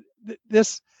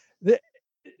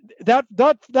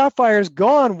that fire is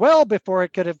gone well before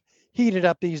it could have heated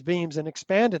up these beams and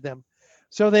expanded them.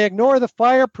 So they ignore the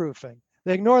fireproofing.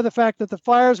 They ignore the fact that the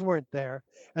fires weren't there.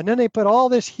 And then they put all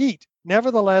this heat,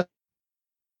 nevertheless,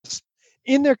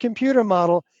 in their computer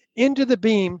model into the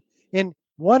beam in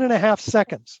 1.5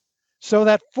 seconds. So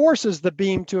that forces the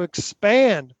beam to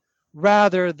expand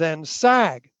rather than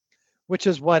sag, which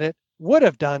is what it would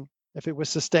have done if it was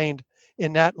sustained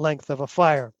in that length of a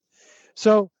fire.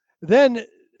 So then,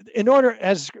 in order,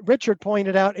 as Richard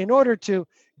pointed out, in order to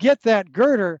get that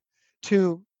girder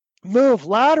to move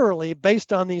laterally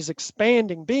based on these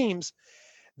expanding beams,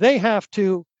 they have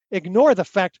to ignore the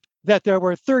fact that there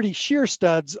were 30 shear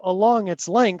studs along its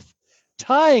length,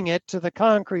 tying it to the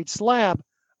concrete slab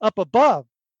up above.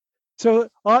 So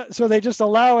they just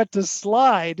allow it to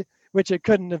slide, which it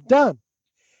couldn't have done.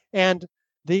 And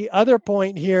the other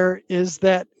point here is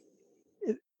that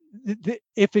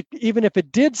even if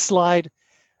it did slide,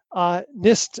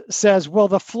 NIST says, well,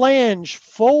 the flange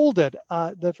folded,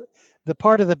 the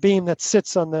part of the beam that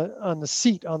sits on the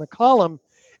seat on the column,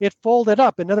 it folded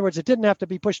up. In other words, it didn't have to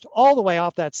be pushed all the way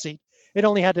off that seat. It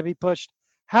only had to be pushed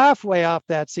halfway off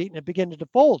that seat, and it began to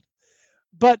fold.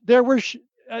 But there were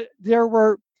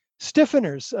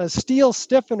stiffeners, steel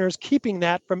stiffeners, keeping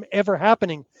that from ever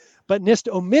happening. But NIST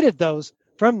omitted those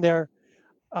from their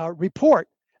report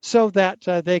so that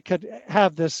they could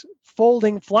have this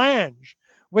folding flange,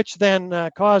 which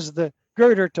then caused the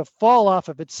girder to fall off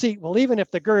of its seat. Well, even if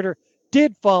the girder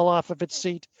did fall off of its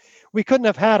seat, we couldn't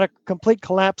have had a complete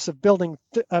collapse of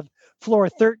of floor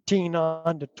 13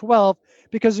 onto 12,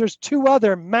 because there's 2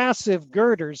 other massive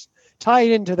girders tied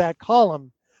into that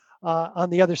column on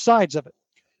the other sides of it.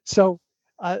 So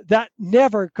that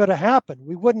never could have happened.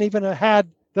 We wouldn't even have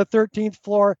had the 13th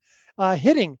floor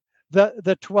hitting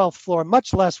the 12th floor,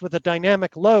 much less with a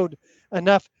dynamic load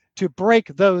enough to break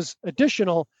those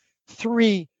additional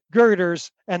 3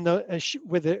 girders and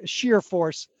with a shear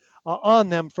force on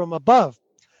them from above.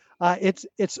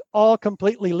 It's all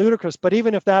completely ludicrous. But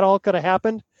even if that all could have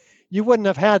happened, you wouldn't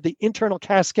have had the internal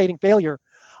cascading failure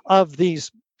of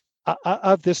these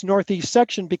of this northeast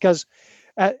section, because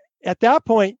at that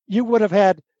point you would have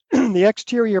had the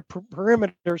exterior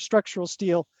perimeter structural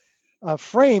steel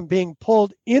frame being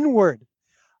pulled inward.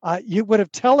 You would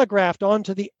have telegraphed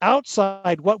onto the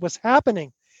outside what was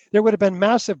happening. There would have been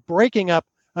massive breaking up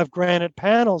of granite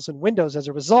panels and windows as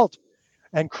a result,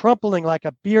 and crumpling like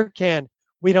a beer can.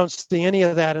 We don't see any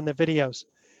of that in the videos.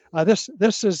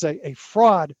 This is a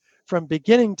fraud from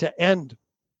beginning to end.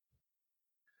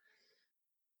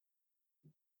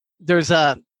 There's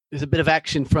a bit of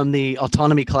action from the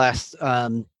autonomy class.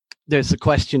 There's a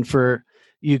question for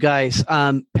you guys.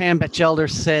 Pam Batchelder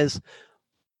says,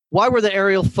 why were the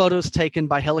aerial photos taken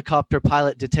by helicopter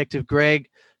pilot Detective Greg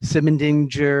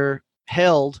Simendinger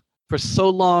held for so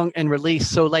long and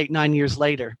released so late 9 years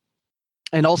later?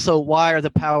 And also, why are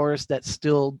the powers that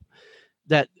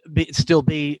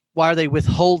why are they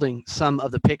withholding some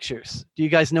of the pictures? Do you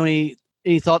guys know any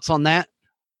thoughts on that?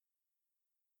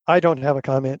 I don't have a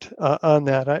comment on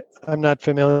that. I'm not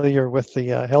familiar with the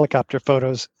helicopter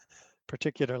photos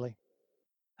particularly.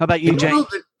 How about you, Jane?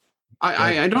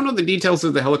 I don't know the details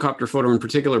of the helicopter photo in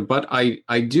particular, but I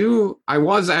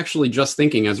was actually just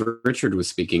thinking as Richard was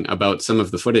speaking about some of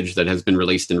the footage that has been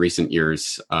released in recent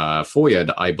years,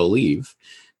 FOIA'd, I believe,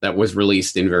 that was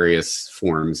released in various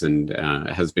forms and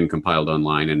has been compiled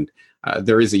online. And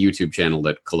there is a YouTube channel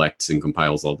that collects and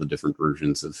compiles all the different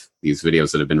versions of these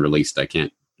videos that have been released. I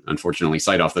can't, unfortunately,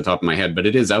 cite off the top of my head, but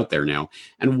it is out there now.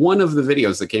 And one of the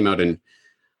videos that came out in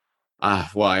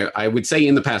I would say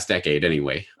in the past decade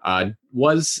anyway,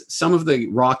 was some of the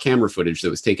raw camera footage that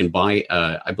was taken by,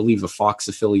 I believe, a Fox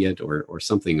affiliate or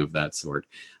something of that sort,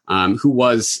 who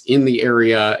was in the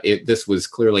area. This was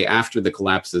clearly after the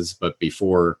collapses, but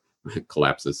before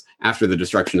after the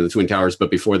destruction of the Twin Towers, but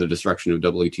before the destruction of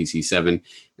WTC-7. And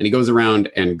he goes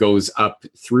around and goes up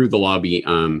through the lobby,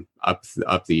 up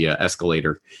the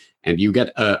escalator, and you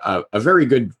get a very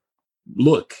good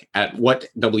look at what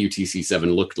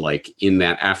WTC-7 looked like in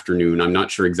that afternoon. I'm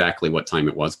not sure exactly what time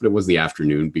it was, but it was the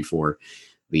afternoon before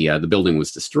the building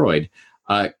was destroyed.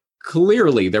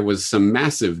 Clearly, there was some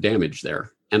massive damage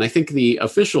there. And I think the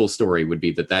official story would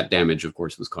be that damage, of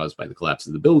course, was caused by the collapse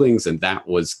of the buildings, and that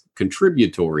was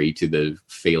contributory to the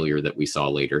failure that we saw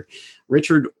later.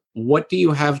 Richard, what do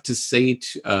you have to say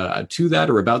to that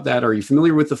or about that? Are you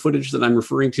familiar with the footage that I'm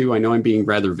referring to? I know I'm being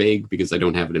rather vague because I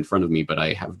don't have it in front of me, but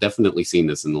I have definitely seen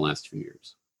this in the last few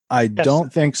years. I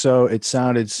don't think so. It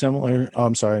sounded similar. Oh,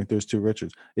 I'm sorry. There's two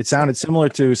Richards. It sounded similar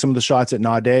to some of the shots that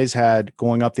Nades had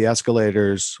going up the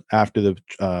escalators after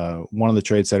the one of the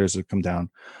trade centers had come down.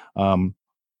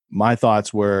 My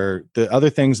thoughts were the other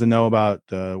things to know about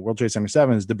World Trade Center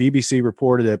 7 is the BBC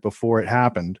reported it before it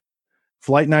happened.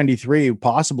 Flight 93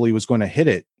 possibly was going to hit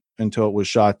it until it was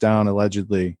shot down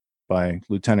allegedly by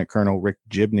Lieutenant Colonel Rick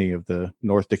Gibney of the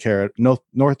North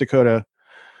Dakota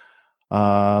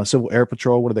Civil Air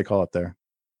Patrol. What do they call it there?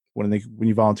 When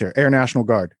you volunteer? Air National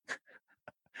Guard.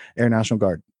 Air National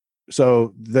Guard.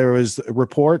 So there was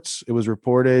reports. It was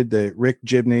reported that Rick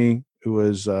Gibney, who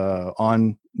was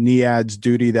on NEAD's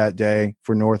duty that day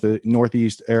for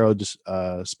Northeast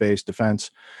Aerospace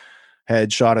Defense,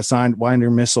 had shot a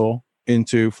Sidewinder missile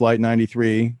into Flight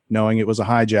 93, knowing it was a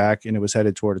hijack and it was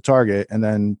headed toward a target. And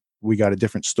then we got a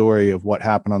different story of what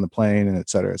happened on the plane and et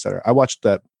cetera, et cetera. I watched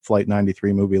that Flight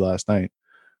 93 movie last night,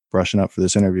 brushing up for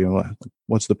this interview.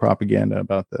 What's the propaganda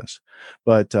about this?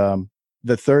 But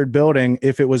the third building,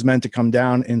 if it was meant to come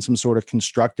down in some sort of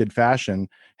constructed fashion,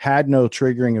 had no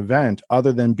triggering event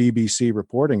other than BBC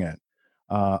reporting it.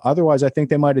 Otherwise, I think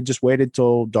they might have just waited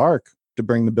till dark to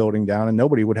bring the building down and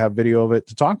nobody would have video of it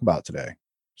to talk about today.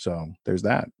 So there's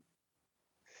that.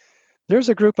 There's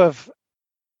a group of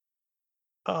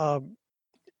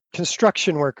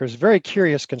construction workers, very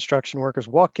curious construction workers,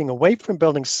 walking away from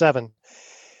Building 7,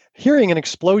 hearing an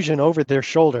explosion over their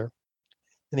shoulder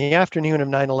in the afternoon of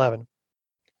 9/11,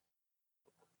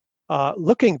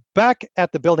 looking back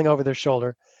at the building over their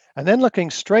shoulder, and then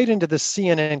looking straight into the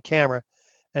CNN camera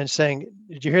and saying,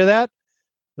 "Did you hear that?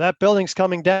 That building's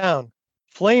coming down.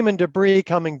 Flame and debris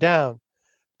coming down.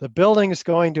 The building is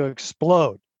going to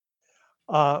explode."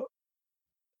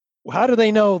 How do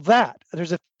they know that?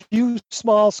 There's a few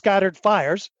small scattered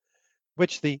fires,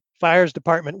 which the fires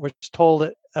department was told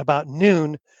at about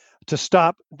noon to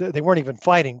stop. They weren't even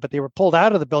fighting, but they were pulled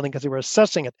out of the building because they were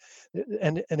assessing it.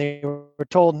 And they were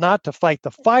told not to fight the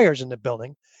fires in the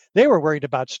building. They were worried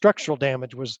about structural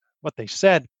damage was what they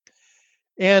said.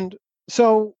 And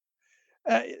so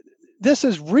this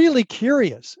is really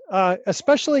curious,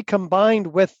 especially combined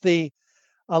with the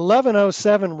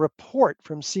 11:07 report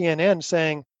from CNN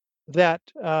saying that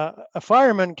a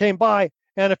fireman came by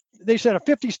and they said a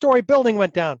 50-story building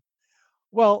went down.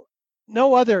 Well,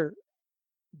 no other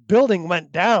building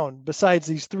went down besides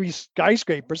these three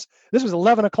skyscrapers. This was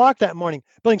 11 o'clock that morning.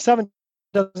 Building 7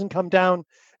 doesn't come down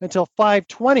until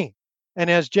 5:20. And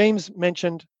as James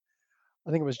mentioned,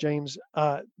 I think it was James,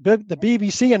 the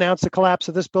BBC announced the collapse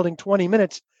of this building 20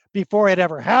 minutes before it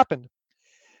ever happened.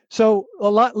 So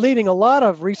leading a lot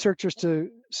of researchers to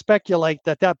speculate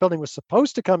that that building was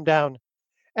supposed to come down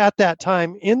at that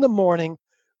time in the morning,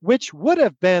 which would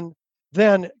have been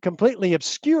then completely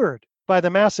obscured by the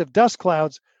massive dust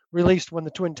clouds released when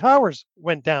the Twin Towers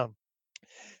went down.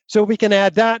 So we can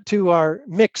add that to our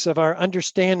mix of our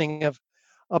understanding of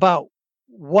about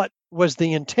what was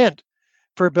the intent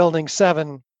for Building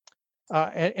 7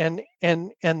 and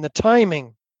the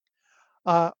timing.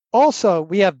 Also,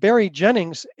 we have Barry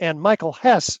Jennings and Michael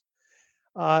Hess,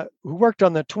 who worked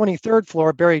on the 23rd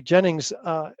floor. Barry Jennings,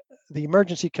 the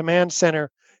emergency command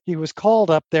center, he was called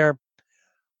up there,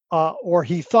 or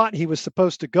he thought he was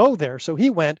supposed to go there, so he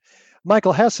went.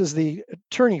 Michael Hess is the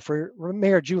attorney for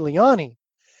Mayor Giuliani.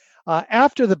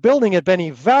 After the building had been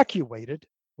evacuated,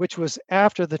 which was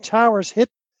after the towers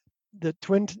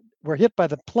were hit by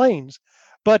the planes,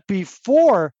 but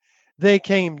before they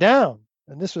came down,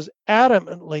 and this was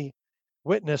adamantly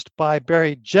witnessed by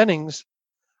Barry Jennings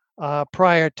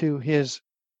prior to his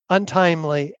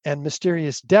untimely and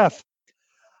mysterious death.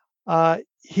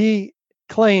 He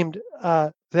claimed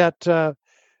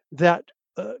that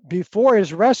before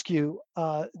his rescue,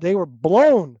 they were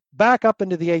blown back up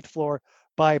into the 8th floor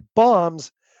by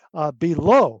bombs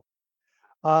below.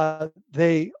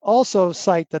 They also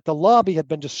cite that the lobby had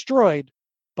been destroyed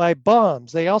by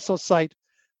bombs. They also cite,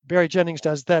 Barry Jennings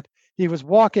does, that he was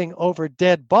walking over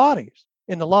dead bodies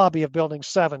in the lobby of Building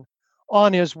 7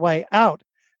 on his way out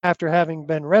after having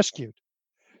been rescued.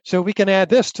 So we can add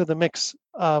this to the mix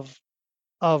of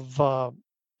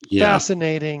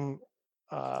fascinating.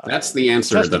 That's the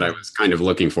answer that I was kind of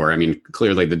looking for. I mean,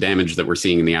 clearly the damage that we're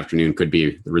seeing in the afternoon could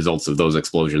be the results of those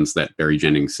explosions that Barry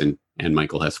Jennings and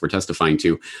Michael Hess were testifying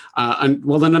to.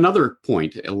 Well, then another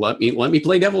point, let me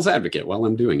play devil's advocate while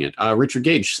I'm doing it. Richard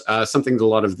Gage, something that a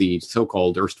lot of the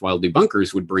so-called erstwhile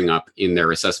debunkers would bring up in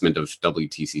their assessment of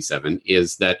WTC7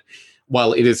 is that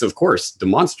while it is, of course,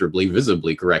 demonstrably,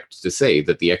 visibly correct to say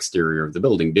that the exterior of the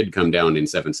building did come down in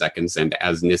 7 seconds, and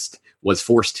as NIST was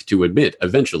forced to admit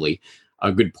eventually,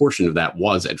 a good portion of that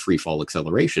was at free fall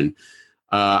acceleration.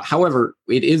 However,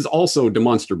 it is also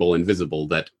demonstrable and visible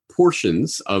that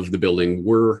portions of the building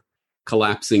were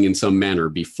collapsing in some manner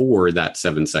before that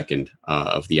 7 second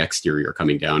of the exterior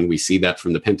coming down. We see that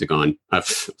from the Pentagon,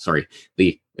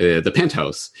 the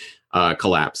penthouse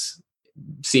collapse,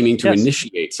 seeming to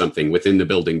initiate something within the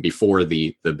building before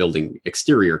the building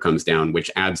exterior comes down, which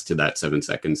adds to that 7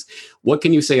 seconds. What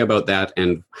can you say about that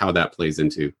and how that plays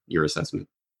into your assessment?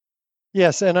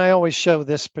 Yes, and I always show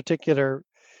this particular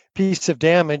piece of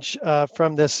damage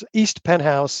from this east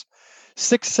penthouse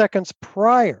 6 seconds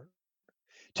prior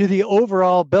to the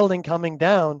overall building coming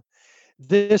down.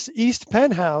 This east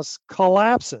penthouse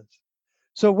collapses.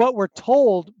 So what we're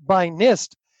told by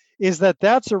NIST is that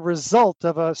that's a result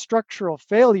of a structural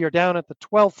failure down at the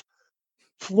 12th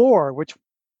floor, which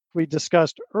we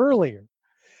discussed earlier.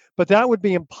 But that would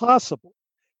be impossible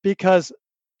because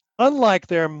unlike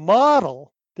their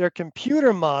model, their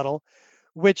computer model,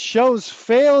 which shows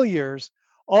failures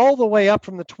all the way up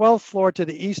from the 12th floor to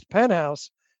the east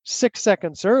penthouse 6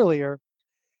 seconds earlier,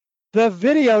 the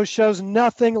video shows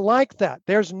nothing like that.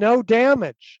 There's no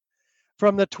damage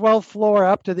from the 12th floor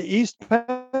up to the east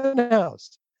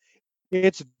penthouse.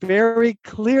 It's very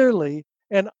clearly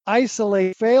an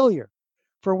isolated failure.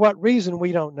 For what reason,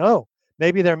 we don't know.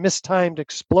 Maybe they're mistimed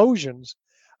explosions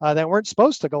that weren't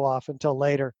supposed to go off until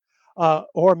later.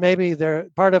 Or maybe they're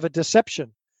part of a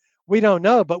deception. We don't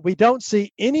know, but we don't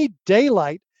see any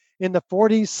daylight in the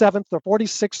 47th or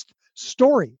 46th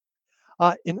story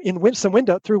in some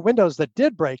through windows that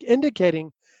did break,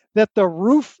 indicating that the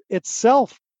roof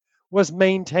itself was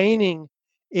maintaining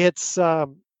its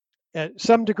at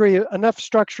some degree enough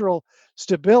structural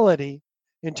stability,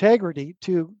 integrity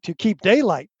to keep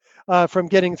daylight from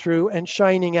getting through and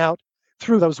shining out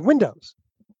through those windows.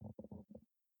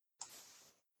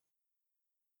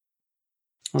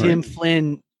 Tim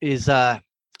Flynn is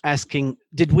asking,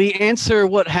 did we answer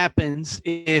what happens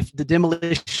if the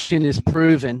demolition is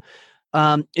proven?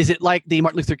 Is it like the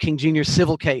Martin Luther King Jr.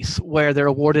 civil case where they're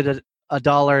awarded a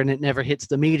dollar and it never hits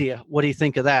the media? What do you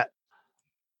think of that?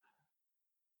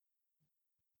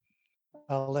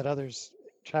 I'll let others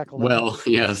tackle that. Well,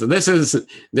 yeah, so this is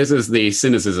the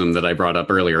cynicism that I brought up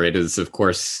earlier. It is, of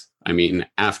course, I mean,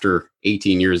 after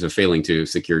 18 years of failing to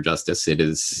secure justice, it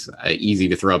is easy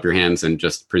to throw up your hands and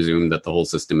just presume that the whole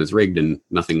system is rigged and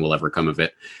nothing will ever come of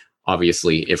it.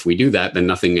 Obviously, if we do that, then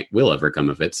nothing will ever come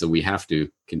of it. So we have to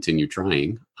continue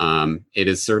trying. It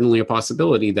is certainly a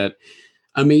possibility that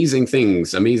amazing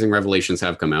things, amazing revelations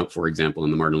have come out, for example,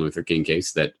 in the Martin Luther King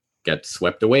case that get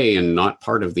swept away and not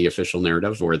part of the official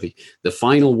narrative or the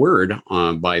final word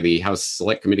by the House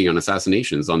Select Committee on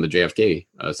Assassinations on the JFK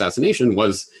assassination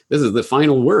was, this is the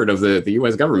final word of the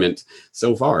US government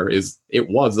so far, is it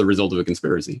was the result of a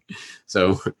conspiracy.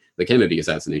 So the Kennedy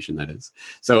assassination, that is.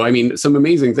 So, I mean, some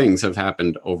amazing things have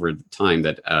happened over time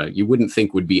that you wouldn't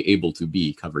think would be able to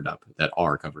be covered up, that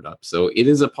are covered up. So it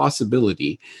is a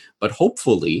possibility, but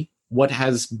hopefully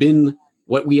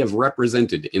what we have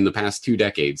represented in the past 2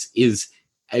 decades is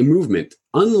a movement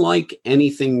unlike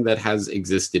anything that has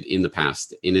existed in the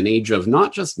past, in an age of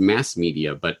not just mass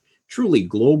media, but truly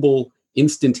global,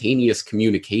 instantaneous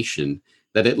communication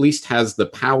that at least has the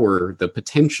power, the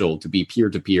potential to be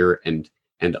peer-to-peer and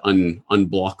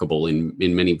unblockable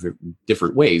in many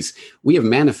different ways. We have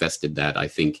manifested that, I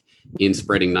think, in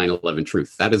spreading 9/11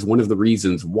 truth. That is one of the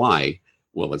reasons why,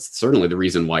 well, it's certainly the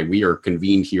reason why we are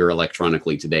convened here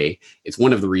electronically today. It's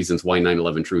one of the reasons why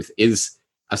 9/11 truth is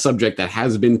a subject that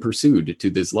has been pursued to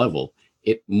this level.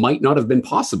 It might not have been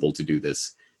possible to do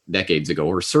this decades ago,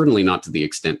 or certainly not to the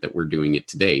extent that we're doing it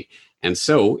today. And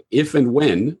so if and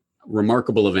when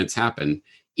remarkable events happen,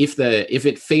 if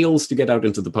it fails to get out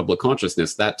into the public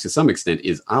consciousness, that to some extent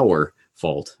is our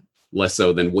fault, less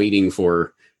so than waiting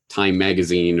for Time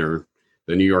Magazine or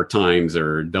the New York Times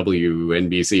or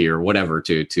WNBC or whatever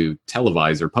to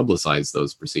televise or publicize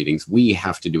those proceedings. We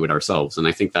have to do it ourselves. And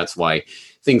I think that's why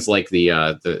things like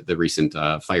the recent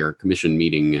Fire Commission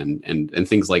meeting and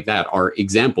things like that are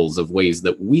examples of ways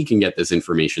that we can get this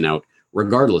information out,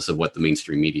 regardless of what the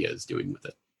mainstream media is doing with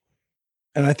it.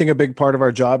 And I think a big part of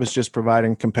our job is just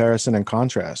providing comparison and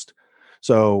contrast.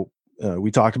 So we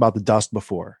talked about the dust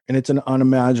before, and it's an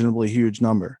unimaginably huge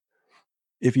number.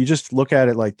 If you just look at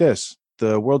it like this,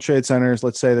 the World Trade Centers,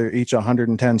 let's say they're each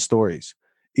 110 stories.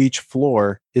 Each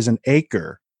floor is an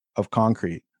acre of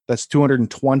concrete. That's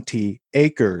 220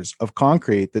 acres of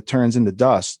concrete that turns into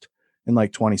dust in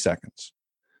like 20 seconds.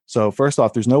 So first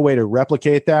off, there's no way to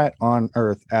replicate that on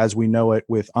Earth as we know it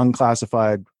with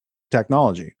unclassified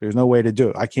technology. There's no way to do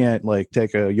it. I can't like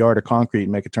take a yard of concrete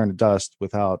and make it turn to dust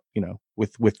without,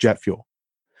 with jet fuel,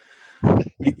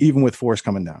 even with force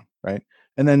coming down, right?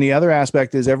 And then the other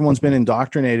aspect is everyone's been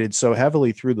indoctrinated so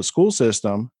heavily through the school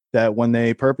system that when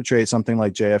they perpetrate something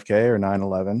like JFK or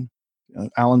 9/11,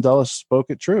 Alan Dulles spoke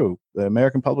it true. The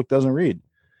American public doesn't read.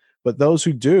 But those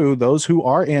who do, those who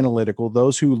are analytical,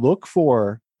 those who look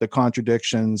for the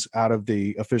contradictions out of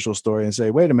the official story and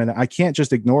say, wait a minute, I can't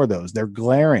just ignore those. They're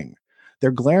glaring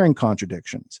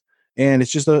contradictions. And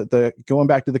it's just the going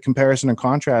back to the comparison and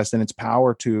contrast and its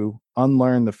power to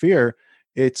unlearn the fear.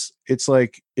 It's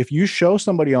like if you show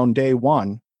somebody on day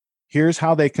one, here's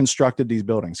how they constructed these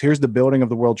buildings. Here's the building of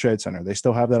the World Trade Center. They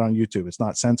still have that on YouTube. It's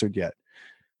not censored yet.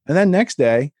 And then next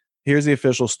day, here's the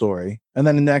official story. And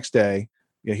then the next day,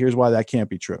 here's why that can't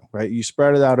be true, right? You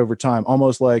spread it out over time,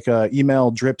 almost like an email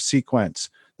drip sequence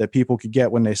that people could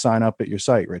get when they sign up at your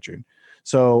site, Richard.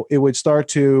 So it would start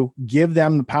to give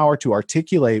them the power to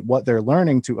articulate what they're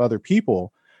learning to other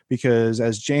people, because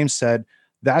as James said,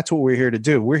 that's what we're here to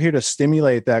do. We're here to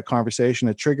stimulate that conversation,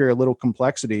 to trigger a little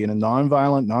complexity in a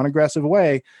nonviolent, non-aggressive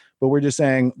way. But we're just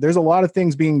saying there's a lot of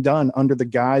things being done under the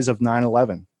guise of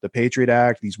 9/11, the Patriot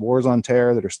Act, these wars on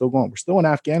terror that are still going. We're still in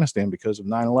Afghanistan because of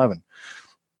 9/11.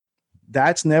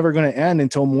 That's never going to end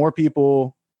until more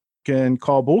people can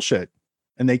call bullshit.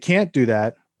 And they can't do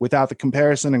that without the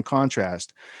comparison and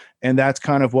contrast. And that's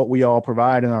kind of what we all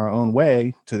provide in our own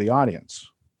way to the audience.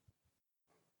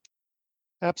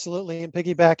 Absolutely. And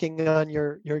piggybacking on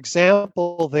your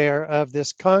example there of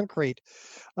this concrete,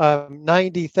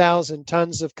 90,000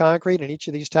 tons of concrete in each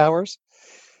of these towers,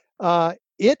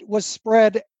 it was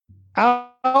spread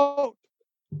out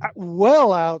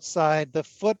well outside the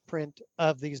footprint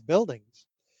of these buildings.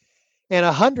 And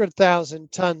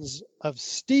 100,000 tons of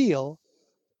steel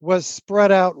was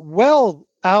spread out well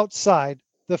outside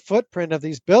the footprint of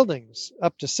these buildings,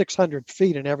 up to 600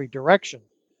 feet in every direction.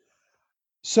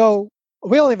 So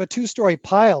we only have a 2-story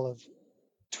pile of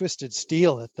twisted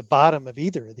steel at the bottom of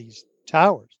either of these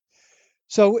towers.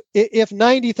 So if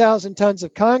 90,000 tons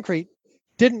of concrete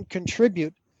didn't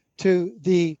contribute to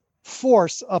the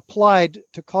force applied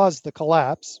to cause the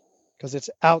collapse, because it's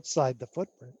outside the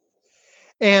footprint,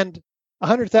 and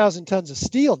 100,000 tons of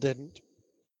steel didn't,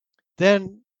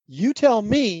 then you tell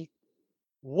me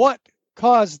what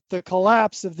caused the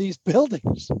collapse of these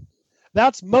buildings.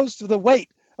 That's most of the weight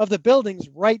of the buildings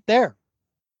right there.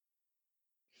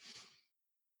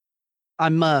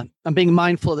 I'm being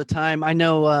mindful of the time. I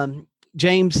know,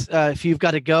 James, if you've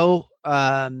got to go,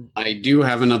 I do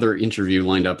have another interview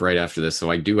lined up right after this, so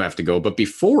I do have to go. But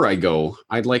before I go,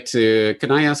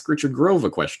 can I ask Richard Grove a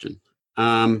question?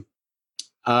 I'm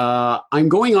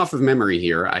going off of memory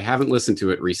here. I haven't listened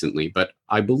to it recently, but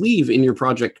I believe in your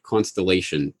Project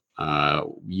Constellation,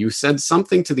 you said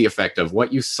something to the effect of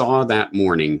what you saw that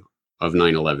morning of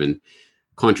 9/11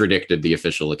 contradicted the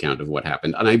official account of what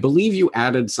happened. And I believe you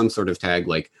added some sort of tag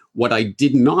like, what I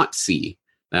did not see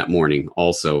that morning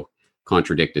also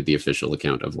contradicted the official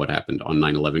account of what happened on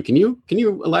 9/11. Can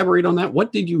you elaborate on that?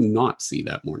 What did you not see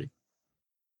that morning?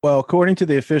 Well, according to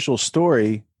the official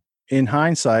story, in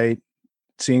hindsight,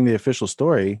 seeing the official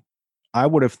story, I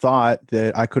would have thought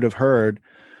that I could have heard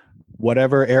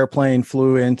whatever airplane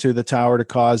flew into the tower to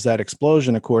cause that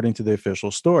explosion, according to the official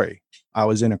story. I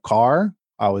was in a car.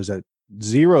 I was at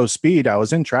 0 speed. I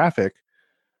was in traffic.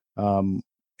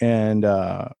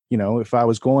 If I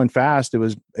was going fast, it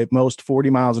was at most 40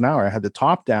 miles an hour. I had the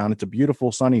top down. It's a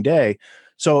beautiful sunny day.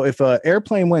 So if an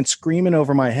airplane went screaming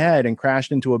over my head and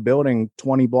crashed into a building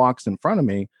 20 blocks in front of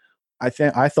me,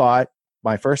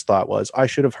 my first thought was I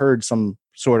should have heard some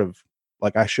sort of,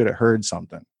 like, I should have heard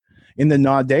something. In the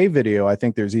Naudet video, I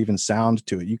think there's even sound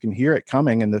to it. You can hear it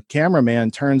coming, and the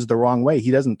cameraman turns the wrong way.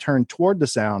 He doesn't turn toward the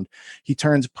sound. He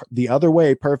turns the other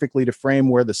way perfectly to frame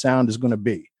where the sound is going to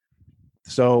be.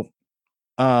 So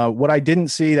what I didn't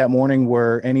see that morning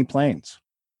were any planes,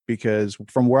 because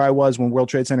from where I was when World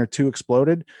Trade Center 2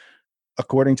 exploded,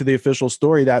 according to the official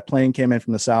story, that plane came in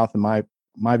from the south, and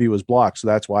my view was blocked. So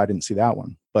that's why I didn't see that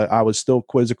one. But I was still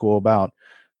quizzical about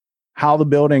how the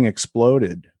building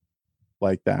exploded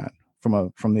like that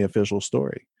from the official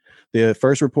story. The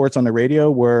first reports on the radio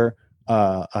were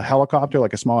a helicopter,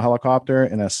 like a small helicopter,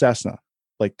 and a Cessna,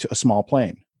 like a small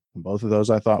plane. And both of those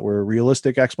I thought were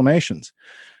realistic explanations.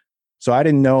 So I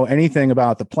didn't know anything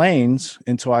about the planes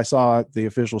until I saw the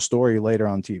official story later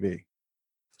on TV.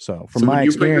 So from my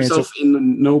experience, you put yourself in the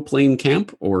no plane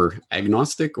camp or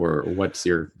agnostic, or what's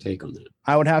your take on that?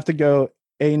 I would have to go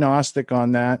agnostic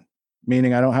on that,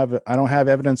 meaning I don't have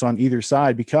evidence on either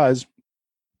side, because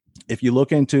if you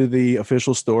look into the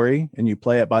official story and you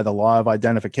play it by the law of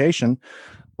identification,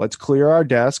 let's clear our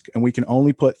desk and we can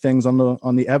only put things on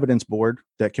the evidence board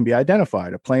that can be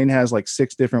identified. A plane has like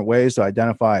 6 different ways to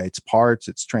identify its parts,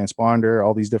 its transponder,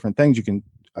 all these different things you can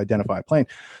identify a plane.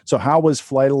 So how was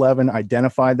Flight 11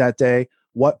 identified that day?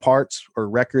 What parts or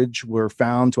wreckage were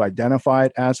found to identify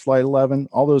it as Flight 11?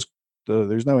 All those,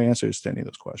 there's no answers to any of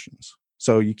those questions.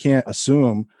 So you can't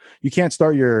assume, you can't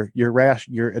start your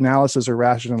analysis or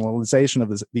rationalization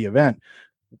of the event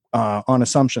on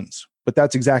assumptions. But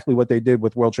that's exactly what they did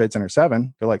with World Trade Center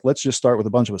 7. They're like, let's just start with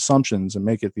a bunch of assumptions and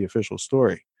make it the official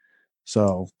story.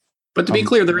 So, but to be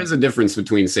clear, there is a difference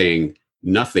between saying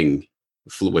nothing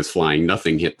was flying,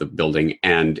 nothing hit the building,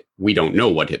 and we don't know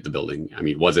what hit the building. I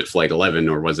mean, was it Flight 11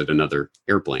 or was it another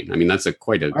airplane? I mean, that's all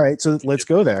right. So let's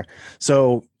go there.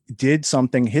 So did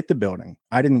something hit the building?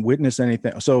 I didn't witness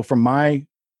anything. So from my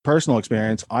personal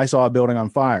experience, I saw a building on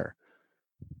fire.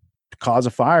 The cause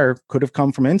of fire could have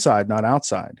come from inside, not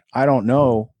outside. I don't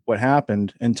know what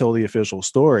happened until the official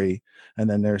story. And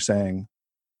then they're saying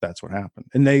that's what happened.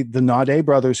 And the Naudet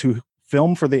brothers, who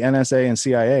filmed for the NSA and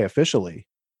CIA officially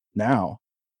now,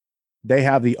 they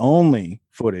have the only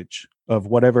footage of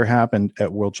whatever happened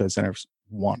at World Trade Center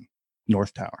 1,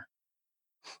 North Tower.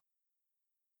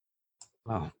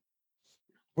 Wow.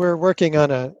 We're working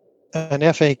on an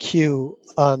FAQ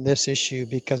on this issue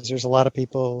because there's a lot of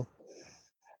people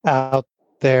out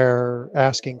there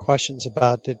asking questions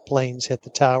about, did planes hit the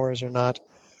towers or not,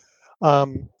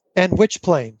 and which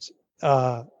planes.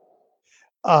 They're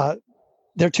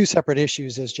 2 separate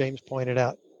issues, as James pointed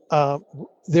out.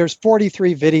 There's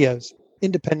 43 videos,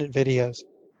 independent videos,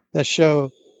 that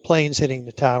show planes hitting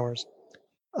the towers,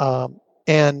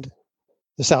 and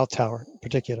the South Tower in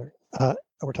particular.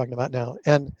 We're talking about now,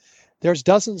 and there's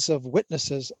dozens of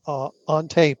witnesses on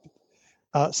tape,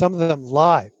 some of them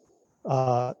live,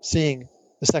 seeing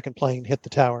the second plane hit the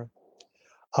tower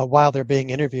while they're being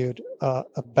interviewed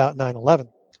about 9/11.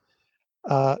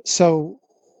 So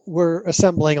we're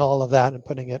assembling all of that and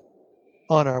putting it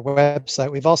on our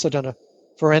website. We've also done a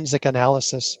forensic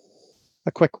analysis,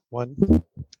 a quick one,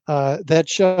 that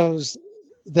shows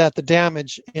that the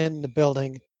damage in the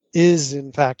building is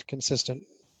in fact consistent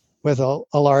with a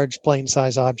large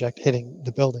plane-size object hitting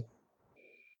the building.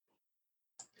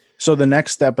 So the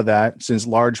next step of that, since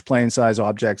large plane-size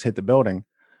objects hit the building,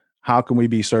 how can we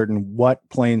be certain what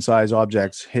plane-size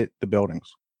objects hit the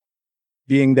buildings?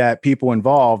 Being that people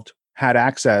involved had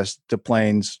access to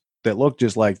planes that looked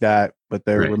just like that but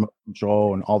they're Right. remote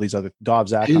control and all these other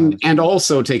Dobbs Act. And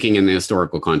also taking in the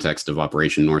historical context of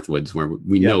Operation Northwoods, where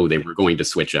we Yeah. know they were going to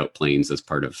switch out planes as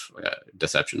part of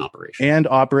deception operation. And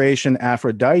Operation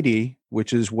Aphrodite,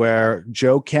 which is where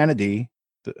Joe Kennedy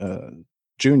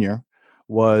Jr.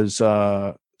 was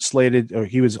slated, or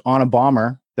he was on a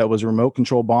bomber that was a remote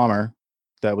control bomber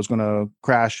that was going to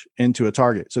crash into a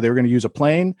target. So they were going to use a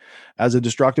plane as a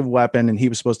destructive weapon, and he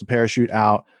was supposed to parachute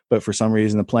out, but for some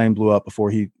reason the plane blew up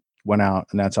before he went out,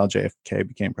 and that's how JFK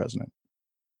became president.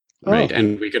 Right. Oh.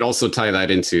 And we could also tie that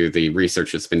into the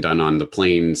research that's been done on the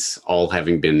planes all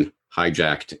having been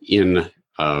hijacked in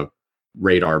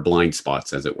radar blind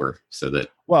spots, as it were, so that.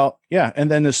 Well, yeah.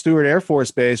 And then the Stewart Air Force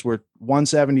Base, where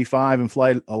 175 and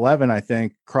Flight 11, I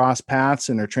think, cross paths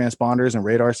and their transponders and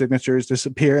radar signatures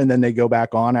disappear. And then they go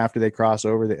back on after they cross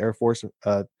over. The Air Force,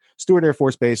 Stewart Air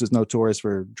Force Base is notorious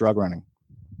for drug running.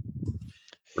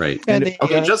 Right. And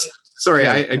Okay, sorry,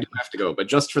 yeah. I do have to go, but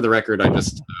just for the record, I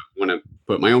just want to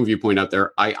put my own viewpoint out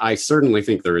there. I certainly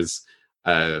think there is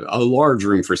a large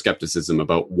room for skepticism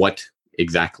about what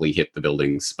exactly hit the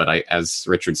buildings. But as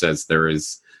Richard says, there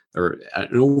is an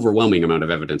overwhelming amount of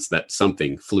evidence that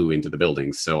something flew into the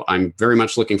buildings. So I'm very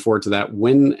much looking forward to that.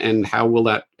 When and how will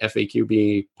that FAQ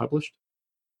be published?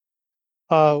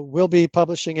 We'll be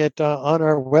publishing it on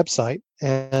our website,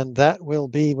 and that will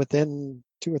be within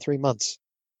 2 or 3 months.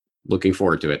 Looking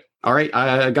forward to it. All right,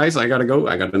 guys, I got to go.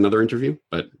 I got another interview,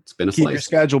 but it's been a Keep your slice.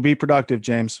 schedule. Be productive,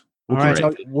 James. All right.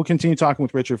 We'll continue talking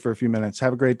with Richard for a few minutes.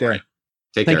 Have a great day. Right.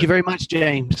 Take care. Thank you very much,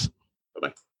 James.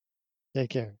 Bye-bye.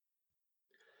 Take care.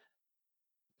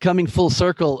 Coming full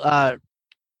circle,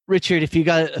 Richard, if you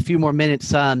got a few more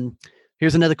minutes,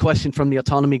 here's another question from the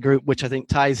autonomy group, which I think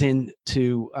ties in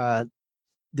to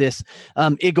this.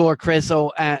 Igor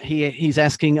Kreso, he's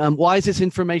asking, why is this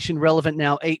information relevant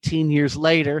now 18 years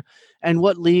later? And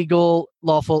what legal,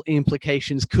 lawful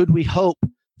implications could we hope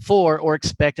for or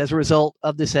expect as a result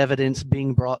of this evidence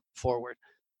being brought forward?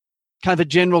 Kind of a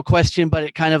general question, but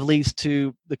it kind of leads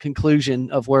to the conclusion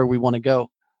of where we want to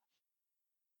go.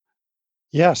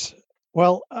 Yes.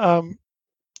 Well,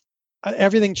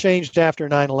 everything changed after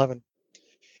 9/11.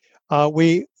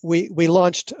 We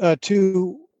launched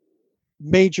 2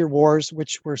 major wars,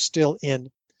 which we're still in.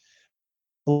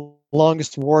 The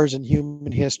longest wars in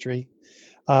human history.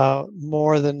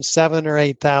 More than 7,000 or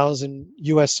 8,000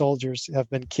 U.S. soldiers have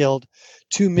been killed.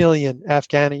 2 million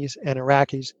Afghanis and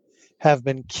Iraqis have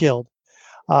been killed.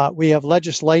 We have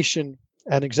legislation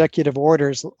and executive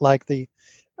orders like the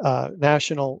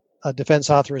National Defense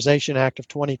Authorization Act of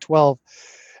 2012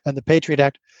 and the Patriot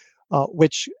Act,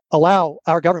 which allow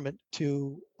our government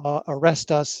to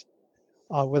arrest us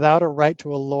without a right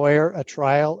to a lawyer, a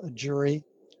trial, a jury,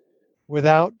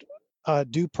 without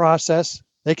due process.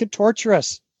 They can torture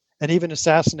us and even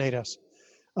assassinate us.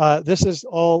 This is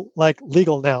all like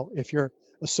legal now if you're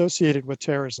associated with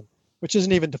terrorism, which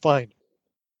isn't even defined.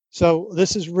 So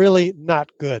this is really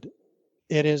not good.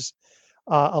 It is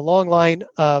a long line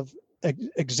of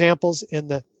examples in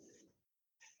the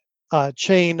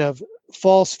chain of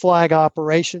false flag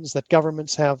operations that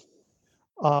governments have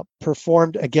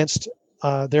performed against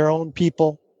their own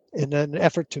people in an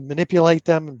effort to manipulate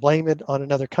them and blame it on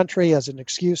another country as an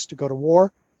excuse to go to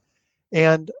war.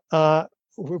 And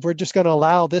we're just going to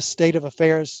allow this state of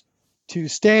affairs to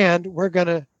stand. We're going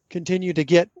to continue to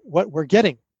get what we're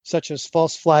getting, such as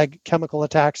false flag chemical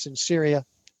attacks in Syria,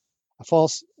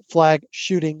 false flag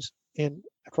shootings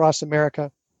across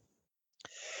America,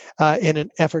 in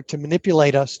an effort to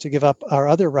manipulate us to give up our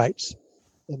other rights,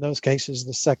 in those cases,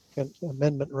 the Second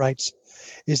Amendment rights.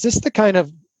 Is this the kind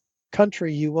of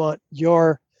country you want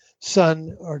your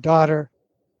son or daughter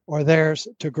or theirs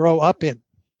to grow up in?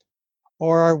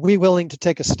 Or are we willing to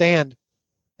take a stand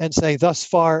and say, thus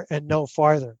far and no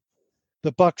farther?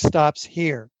 The buck stops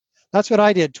here. That's what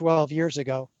I did 12 years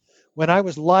ago when I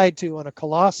was lied to on a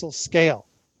colossal scale.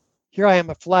 Here I am,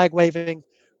 a flag-waving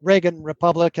Reagan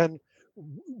Republican,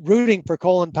 rooting for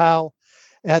Colin Powell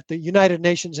at the United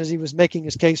Nations as he was making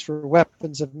his case for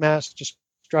weapons of mass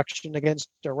destruction against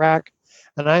Iraq.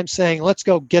 And I'm saying, let's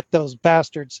go get those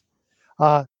bastards,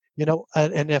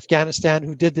 in Afghanistan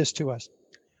who did this to us.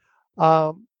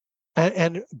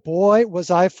 And boy,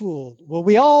 was I fooled. Well,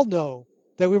 we all know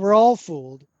that we were all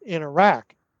fooled in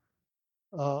Iraq.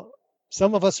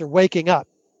 Some of us are waking up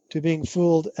to being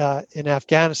fooled in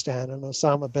Afghanistan and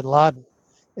Osama bin Laden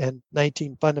and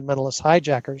 19 fundamentalist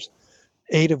hijackers,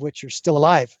 8 of which are still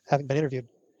alive, having been interviewed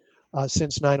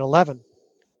since 9/11.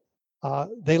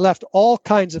 They left all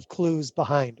kinds of clues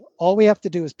behind. All we have to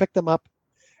do is pick them up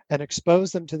and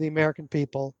expose them to the American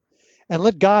people and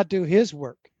let God do his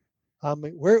work.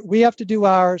 We have to do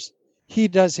ours. he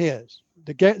does his.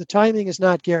 The timing is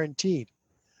not guaranteed.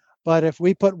 But if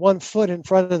we put one foot in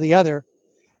front of the other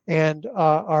and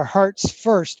our hearts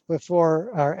first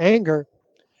before our anger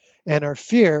and our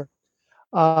fear,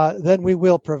 then we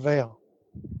will prevail.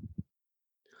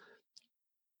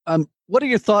 What are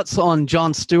your thoughts on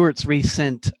Jon Stewart's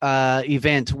recent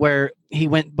event where he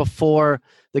went before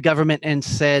the government and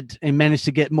said and managed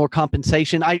to get more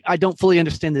compensation? I don't fully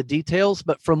understand the details,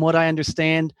 but from what I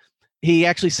understand, he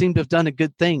actually seemed to have done a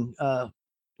good thing.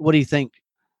 What do you think?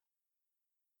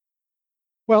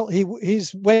 Well,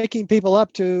 he's waking people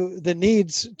up to the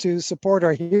needs to support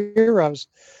our heroes,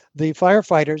 the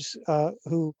firefighters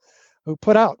who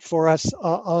put out for us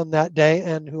on that day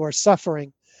and who are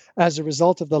suffering as a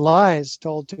result of the lies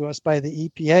told to us by the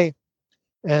EPA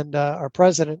and our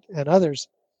president and others.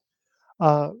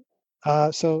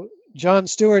 So Jon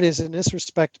Stewart is, in this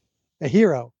respect, a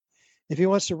hero. If he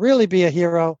wants to really be a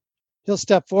hero, he'll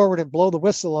step forward and blow the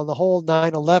whistle on the whole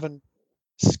 9/11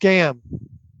 scam.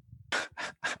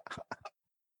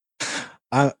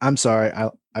 I'm sorry.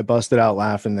 I busted out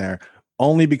laughing there.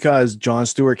 Only because Jon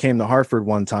Stewart came to Hartford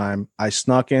one time. I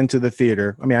snuck into the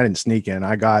theater. I mean, I didn't sneak in.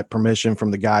 I got permission from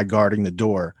the guy guarding the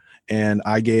door, and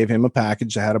I gave him a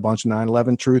package that had a bunch of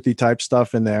 9/11 truthy type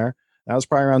stuff in there. That was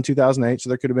probably around 2008, so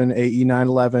there could have been AE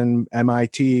 9/11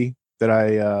 MIT that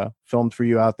I filmed for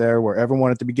you out there, where everyone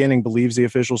at the beginning believes the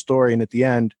official story, and at the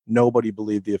end, nobody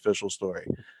believed the official story.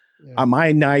 Yeah.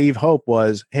 My naive hope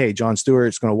was, hey, Jon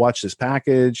Stewart's going to watch this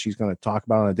package. He's going to talk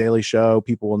about it on a daily show.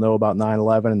 People will know about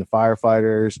 9/11 and the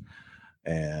firefighters.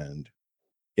 And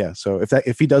yeah, so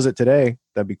if he does it today,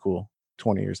 that'd be cool.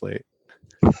 20 years late.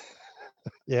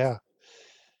 Yeah.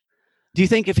 Do you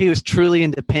think if he was truly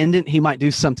independent, he might do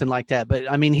something like that?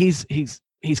 But I mean, he's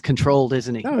controlled,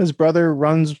 isn't he? No, his brother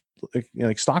runs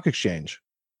like stock exchange.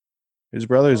 His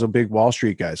brother is a big Wall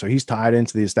Street guy, so he's tied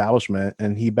into the establishment,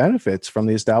 and he benefits from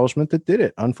the establishment that did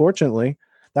it. Unfortunately,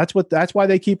 that's why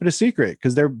they keep it a secret,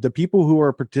 because they're the people who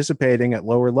are participating at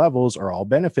lower levels are all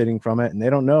benefiting from it, and they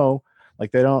don't know.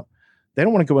 Like they don't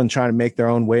want to go and try to make their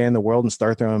own way in the world and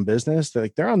start their own business.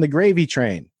 They're on the gravy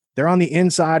train. They're on the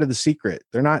inside of the secret.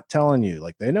 They're not telling you.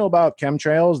 Like they know about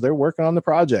chemtrails. They're working on the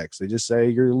projects. They just say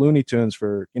you're Looney Tunes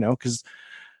for because.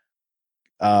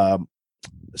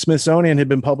 Smithsonian had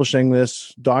been publishing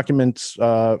this documents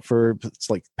for it's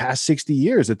like past 60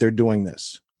 years that they're doing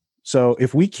this. So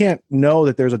if we can't know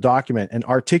that there's a document and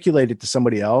articulate it to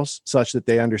somebody else such that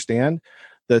they understand,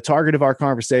 the target of our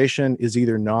conversation is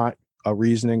either not a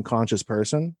reasoning, conscious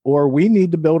person, or we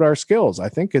need to build our skills. I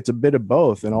think it's a bit of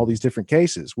both in all these different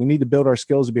cases. We need to build our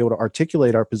skills to be able to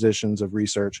articulate our positions of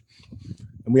research.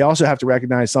 And we also have to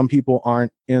recognize some people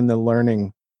aren't in the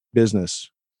learning business.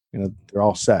 They're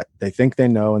all set. They think they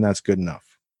know, and that's good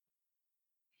enough.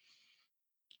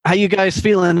 How you guys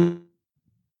feeling?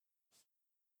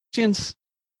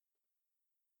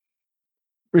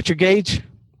 Richard Gage?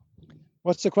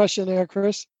 What's the question there,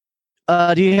 Chris?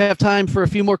 Do you have time for a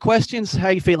few more questions? How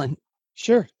you feeling?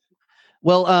 Sure.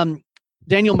 Well,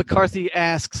 Daniel McCarthy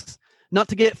asks, not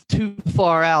to get too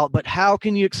far out, but how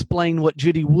can you explain what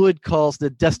Judy Wood calls the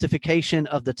dustification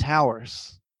of the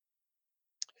towers?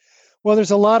 Well,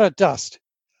 there's a lot of dust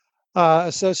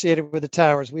associated with the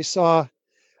towers. We saw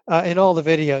in all the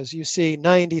videos, you see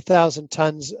 90,000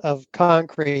 tons of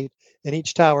concrete in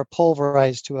each tower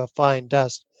pulverized to a fine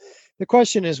dust. The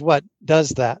question is, what does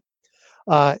that?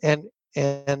 And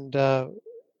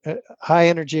high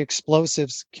energy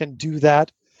explosives can do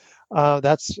that.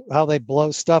 That's how they blow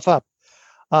stuff up.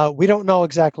 We don't know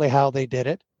exactly how they did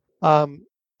it.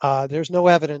 There's no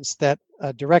evidence that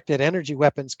directed energy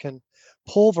weapons can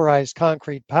pulverize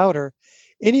concrete powder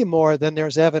any more than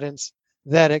there's evidence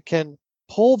that it can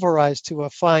pulverize to a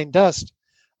fine dust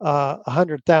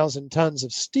 100,000 tons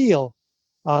of steel.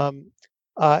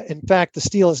 In fact, the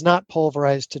steel is not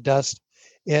pulverized to dust.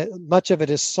 Much of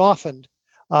it is softened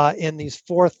in these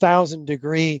 4,000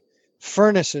 degree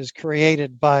furnaces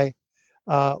created by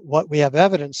what we have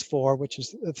evidence for, which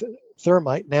is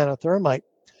thermite, nanothermite.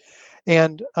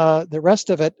 And the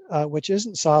rest of it, which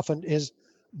isn't softened, is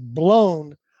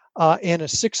blown in a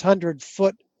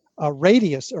 600-foot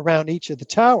radius around each of the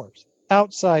towers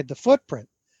outside the footprint.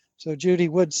 So Judy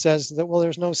Wood says that, well,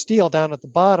 there's no steel down at the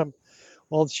bottom.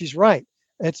 Well, she's right.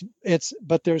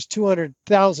 But there's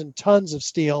 200,000 tons of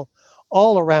steel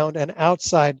all around and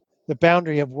outside the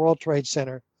boundary of World Trade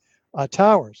Center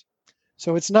towers.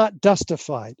 So it's not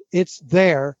dustified. It's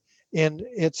there in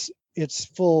its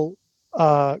full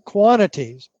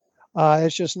quantities.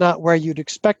 It's just not where you'd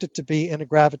expect it to be in a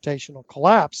gravitational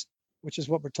collapse, which is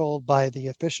what we're told by the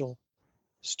official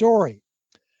story.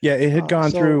 Yeah, it had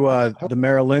gone So, through the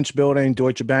Merrill Lynch building,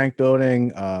 Deutsche Bank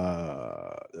building,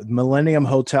 Millennium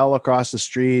Hotel across the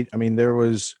street. I mean,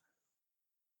 there's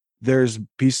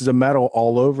pieces of metal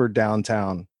all over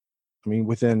downtown. I mean,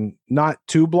 within not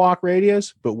 2 block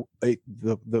radius, but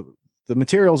the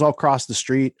materials all crossed the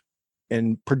street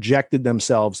and projected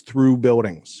themselves through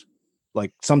buildings,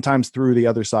 like sometimes through the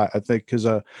other side. I think because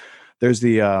there's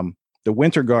the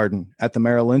Winter Garden at the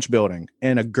Merrill Lynch building,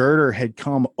 and a girder had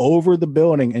come over the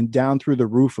building and down through the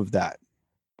roof of that.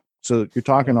 So you're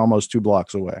talking almost 2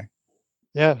 blocks away.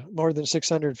 Yeah, more than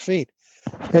 600 feet.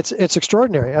 It's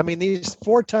extraordinary. I mean, these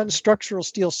 4-ton structural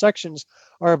steel sections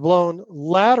are blown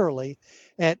laterally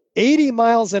at 80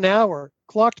 miles an hour,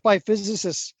 clocked by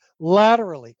physicists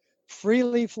laterally,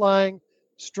 freely flying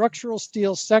structural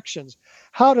steel sections.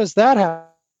 How does that happen?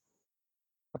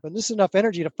 This is enough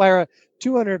energy to fire a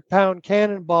 200-pound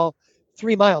cannonball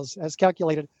 3 miles, as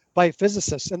calculated by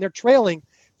physicists, and they're trailing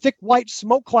thick white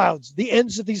smoke clouds, the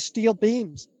ends of these steel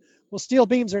beams. Well, steel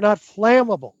beams are not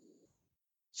flammable.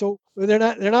 So they're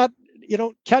not, you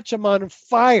don't catch them on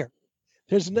fire.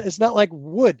 It's not like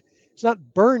wood. It's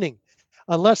not burning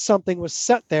unless something was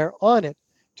set there on it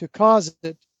to cause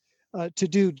it to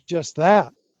do just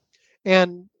that.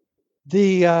 And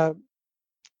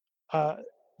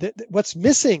what's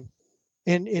missing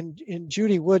in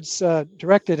Judy Wood's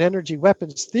directed energy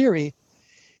weapons theory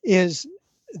is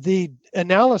the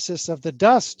analysis of the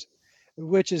dust,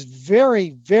 which is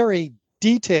very, very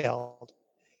detailed,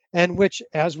 and which,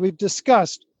 as we've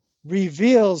discussed,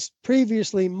 reveals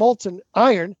previously molten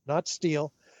iron, not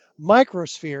steel,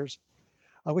 microspheres,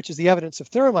 which is the evidence of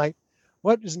thermite.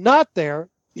 What is not there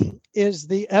is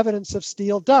the evidence of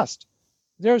steel dust.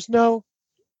 There's no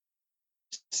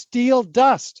steel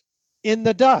dust in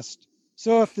the dust.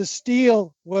 So if the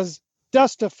steel was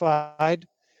dustified,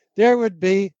 there would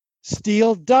be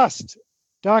steel dust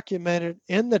documented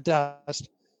in the dust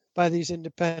by these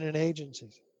independent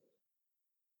agencies.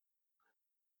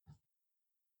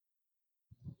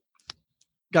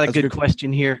 Got a good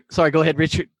question here. Sorry, go ahead,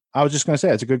 Richard. I was just going to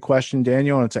say, it's a good question,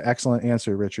 Daniel, and it's an excellent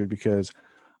answer, Richard, because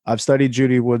I've studied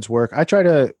Judy Wood's work. I try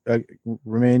to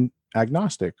remain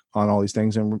agnostic on all these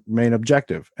things and remain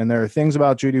objective. And there are things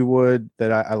about Judy Wood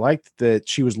that I liked that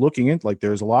she was looking at. Like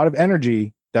there's a lot of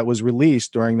energy that was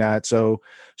released during that. So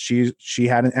she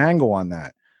had an angle on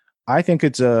that. I think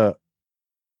it's a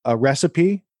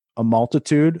recipe, a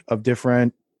multitude of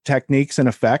different techniques and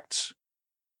effects,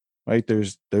 right?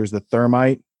 There's the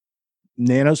thermite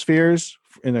nanospheres,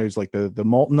 and there's like the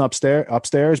molten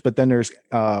upstairs, but then there's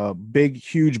big,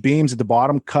 huge beams at the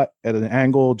bottom cut at an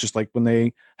angle, just like when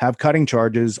they have cutting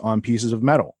charges on pieces of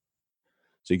metal.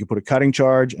 So you can put a cutting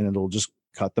charge and it'll just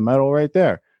cut the metal right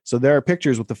there. So there are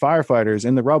pictures with the firefighters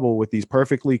in the rubble with these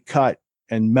perfectly cut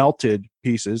and melted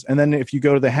pieces. And then if you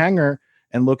go to the hangar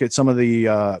and look at some of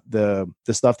the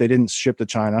stuff they didn't ship to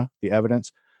China, the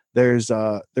evidence, there's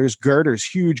girders,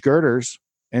 huge girders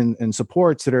and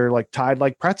supports that are like tied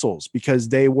like pretzels because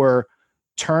they were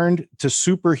turned to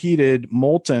superheated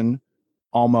molten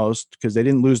almost, because they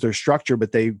didn't lose their structure,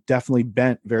 but they definitely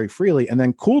bent very freely and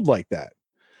then cooled like that.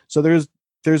 So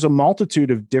there's a multitude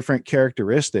of different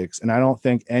characteristics. And I don't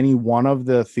think any one of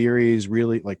the theories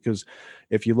really, like, because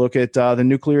if you look at the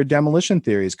nuclear demolition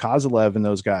theories, Kozelev and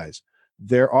those guys,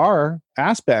 there are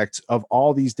aspects of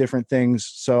all these different things.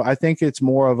 So I think it's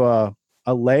more of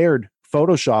a layered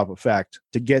Photoshop effect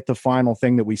to get the final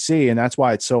thing that we see. And that's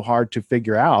why it's so hard to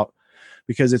figure out,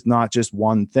 because it's not just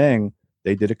one thing.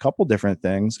 They did a couple different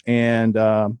things, and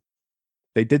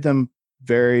they did them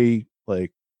very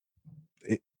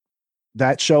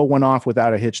that show went off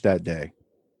without a hitch that day.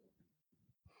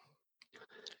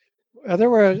 There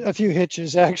were a few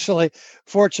hitches, actually,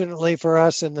 fortunately for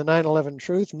us in the 9/11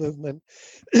 Truth movement.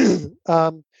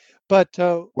 But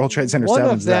World Trade Center one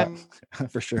 7's of them,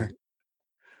 that for sure.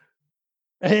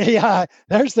 Yeah,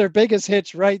 there's their biggest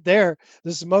hitch right there,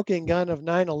 the smoking gun of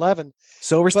 9/11.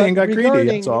 Silverstein got greedy,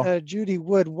 that's all. Judy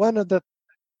Wood, one of the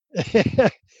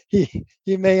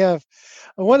he may have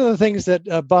one of the things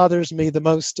that bothers me the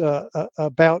most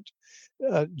about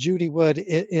Judy Wood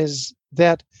is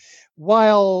that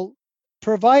while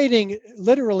providing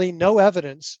literally no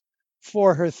evidence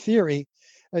for her theory,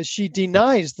 she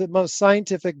denies the most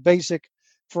scientific, basic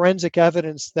forensic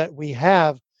evidence that we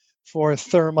have for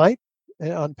thermite.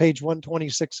 On page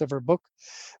 126 of her book,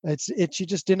 she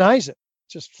just denies it,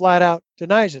 just flat out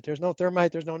denies it. There's no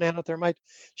thermite, there's no nanothermite.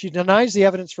 She denies the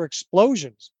evidence for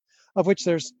explosions, of which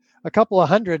there's a couple of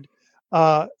hundred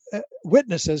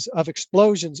witnesses of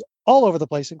explosions all over the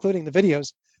place, including the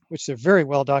videos, which are very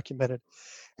well documented.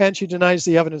 And she denies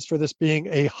the evidence for this being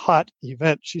a hot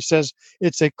event. She says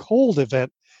it's a cold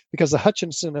event. because the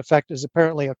Hutchinson effect is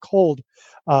apparently a cold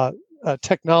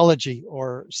technology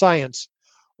or science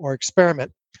or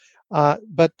experiment.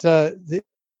 But the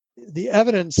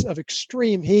evidence of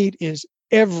extreme heat is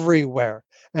everywhere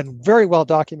and very well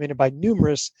documented by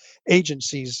numerous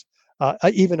agencies,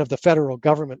 even of the federal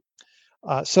government.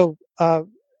 So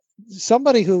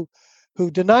somebody who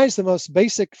denies the most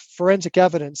basic forensic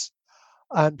evidence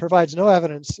and provides no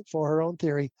evidence for her own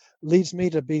theory leads me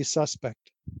to be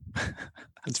suspect.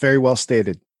 It's very well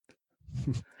stated.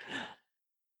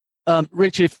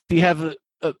 Richard, if you have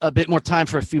a bit more time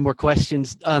for a few more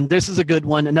questions, this is a good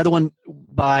one. Another one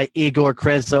by Igor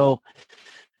Krezo.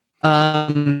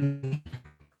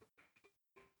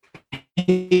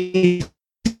 He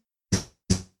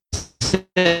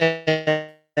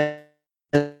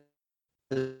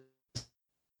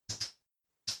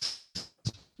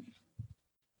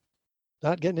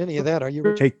Not getting any of that, are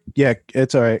you? Hey, yeah,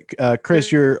 it's all right.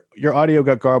 Chris, your audio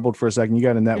got garbled for a second. You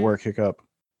got a network hiccup.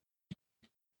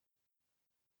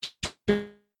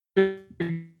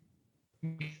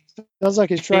 Sounds like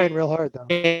he's trying real hard, though.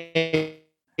 He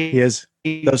is.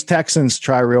 Those Texans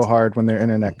try real hard when their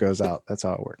internet goes out. That's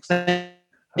how it works.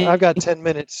 I've got 10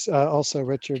 minutes also,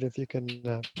 Richard, if you can.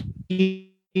 Let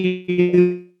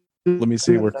me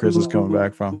see where Chris is coming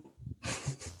back from.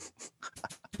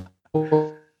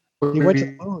 He went to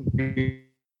the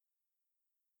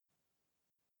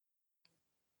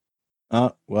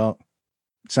moon. Well,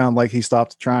 sound like he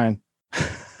stopped trying.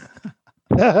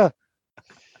 Yeah.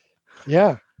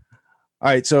 All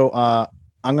right, so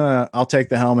I'll take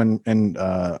the helm and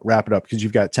wrap it up because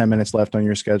you've got 10 minutes left on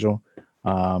your schedule.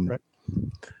 Right.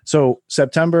 So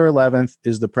September 11th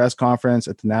is the press conference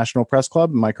at the National Press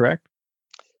Club. Am I correct?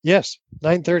 Yes,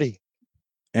 9:30.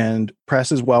 And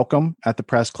press is welcome at the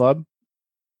press club.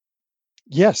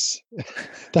 Yes,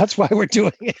 that's why we're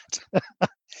doing it.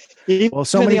 Well,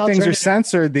 so many things are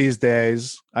censored these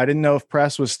days. I didn't know if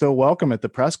press was still welcome at the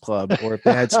press club or if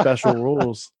they had special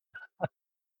rules.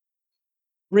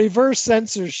 Reverse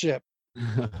censorship.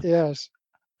 Yes.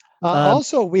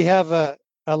 Also, we have a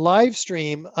live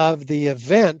stream of the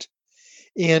event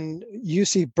in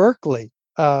UC Berkeley,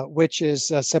 which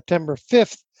is September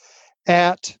 5th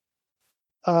at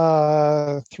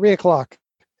 3:00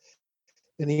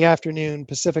 in the afternoon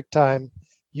Pacific time.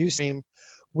 UStream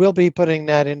will be putting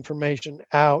that information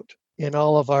out in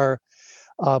all of our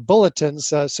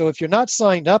bulletins. So if you're not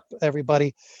signed up,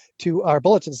 everybody, to our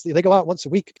bulletins, they go out once a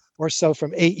week or so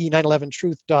from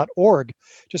ae911truth.org.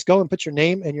 Just go and put your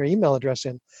name and your email address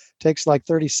in. Takes like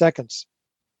 30 seconds.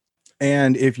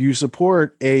 And if you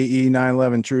support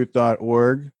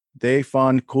ae911truth.org, they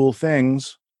fund cool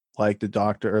things like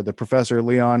the Professor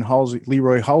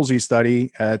Leroy Halsey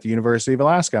study at the University of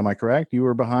Alaska. Am I correct? You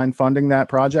were behind funding that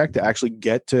project to actually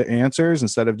get to answers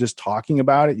instead of just talking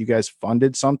about it. You guys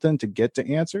funded something to get to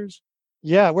answers?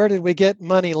 Yeah, where did we get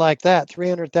money like that?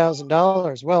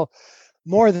 $300,000. Well,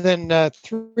 more than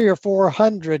 300 or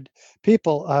 400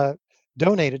 people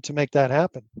donated to make that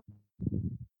happen.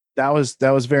 That was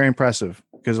very impressive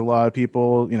because a lot of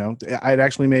people, it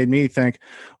actually made me think,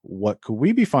 what could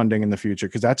we be funding in the future?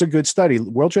 Because that's a good study.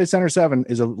 World Trade Center 7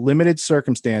 is a limited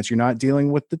circumstance. You're not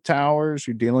dealing with the towers.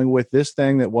 You're dealing with this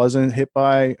thing that wasn't hit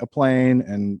by a plane,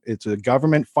 and it's a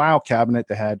government file cabinet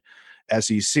that had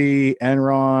SEC,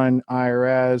 Enron,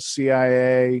 IRS,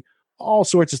 CIA, all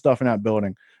sorts of stuff in that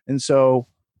building. And so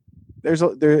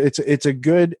it's a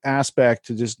good aspect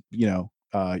to just, you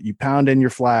pound in your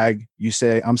flag, you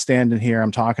say, I'm standing here,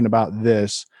 I'm talking about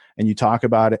this, and you talk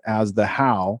about it as the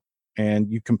how,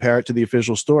 and you compare it to the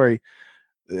official story.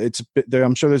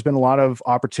 I'm sure there's been a lot of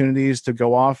opportunities to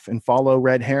go off and follow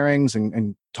red herrings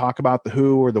and talk about the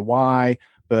who or the why,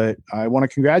 but I want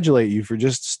to congratulate you for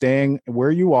just staying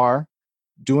where you are,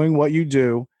 doing what you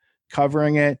do,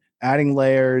 covering it, adding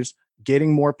layers,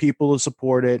 getting more people to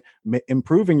support it,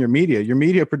 improving your media. Your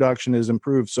media production has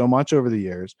improved so much over the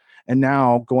years. And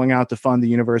now going out to fund the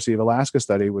University of Alaska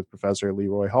study with Professor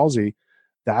Leroy Halsey,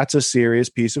 that's a serious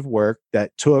piece of work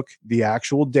that took the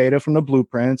actual data from the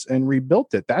blueprints and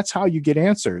rebuilt it. That's how you get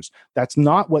answers. That's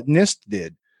not what NIST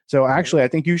did. So actually, I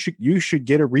think you should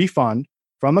get a refund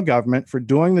from the government for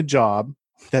doing the job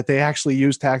that they actually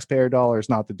use taxpayer dollars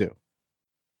not to do.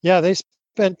 Yeah, they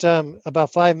spent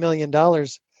about $5 million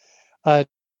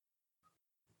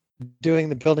doing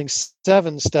the Building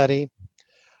 7 study.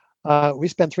 We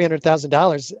spent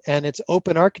 $300,000, and it's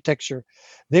open architecture.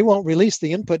 They won't release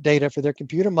the input data for their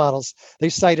computer models. They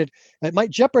cited it might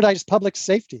jeopardize public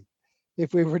safety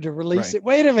if we were to release it.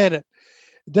 Wait a minute.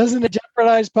 Doesn't it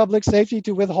jeopardize public safety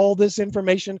to withhold this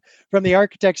information from the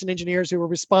architects and engineers who are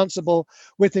responsible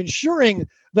with ensuring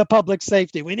the public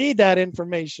safety? We need that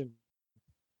information.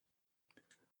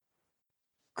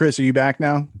 Chris, are you back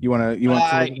now? You want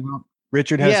to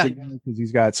Richard has to go because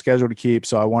he's got schedule to keep.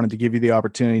 So I wanted to give you the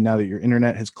opportunity now that your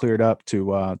internet has cleared up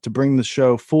to bring the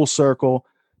show full circle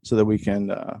so that we can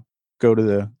go to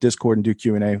the Discord and do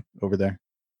Q&A over there.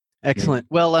 Excellent.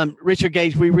 Well, Richard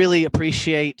Gage, we really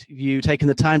appreciate you taking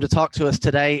the time to talk to us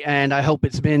today, and I hope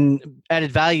it's been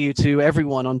added value to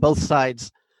everyone on both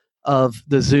sides of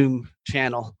the Zoom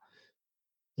channel.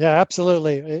 Yeah,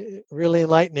 absolutely. Really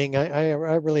enlightening. I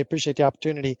really appreciate the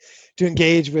opportunity to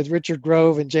engage with Richard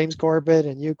Grove and James Corbett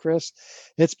and you, Chris.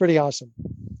 It's pretty awesome.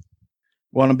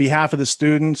 Well, on behalf of the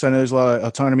students, I know there's a lot of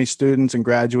autonomy students and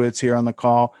graduates here on the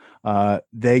call.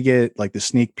 They get like the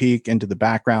sneak peek into the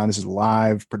background. This is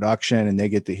live production and they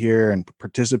get to hear and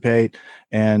participate.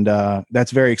 And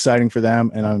that's very exciting for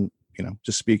them. And I'm,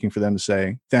 just speaking for them to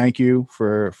say thank you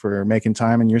for making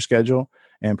time in your schedule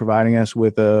and providing us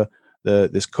with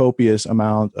this copious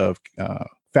amount of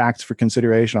facts for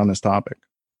consideration on this topic.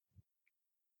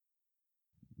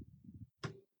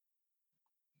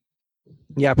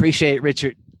 Yeah, appreciate it,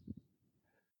 Richard.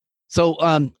 So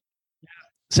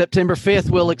September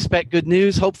 5th, we'll expect good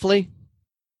news, hopefully.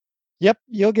 Yep,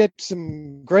 you'll get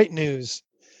some great news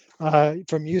from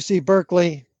UC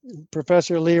Berkeley.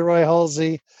 Professor Leroy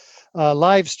Halsey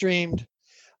live streamed.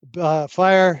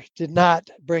 Fire did not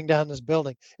bring down this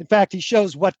building. In fact, he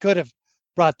shows what could have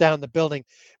brought down the building.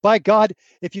 By God,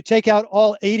 if you take out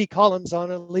all 80 columns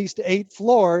on at least 8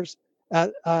 floors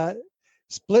at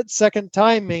split-second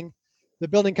timing, the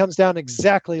building comes down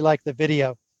exactly like the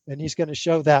video. And he's going to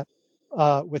show that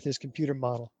with his computer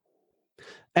model.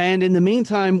 And in the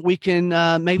meantime, we can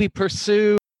maybe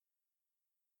pursue,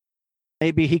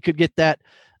 maybe he could get that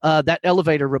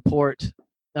elevator report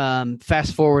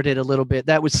fast forwarded a little bit.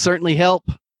 That would certainly help.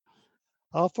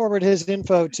 I'll forward his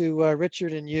info to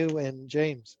Richard and you and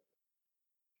James.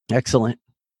 Excellent.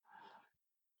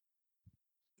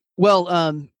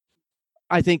 Well,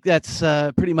 I think that's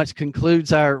pretty much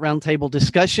concludes our roundtable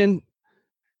discussion.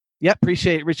 Yep,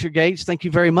 appreciate it, Richard Gage. Thank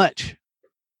you very much.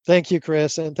 Thank you,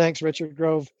 Chris, and thanks, Richard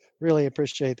Grove. Really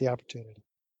appreciate the opportunity.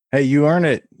 Hey, you earn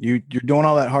it. You're doing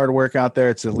all that hard work out there.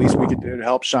 It's the least we could do to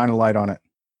help shine a light on it.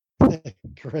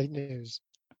 Great news.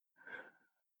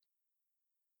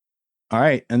 All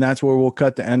right, and that's where we'll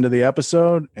cut the end of the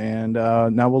episode. And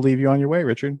now we'll leave you on your way,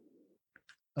 Richard.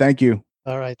 Thank you.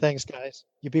 All right, thanks, guys.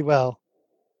 You be well.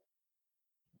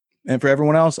 And for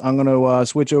everyone else, I'm going to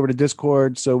switch over to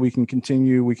Discord so we can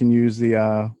continue. We can use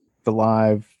the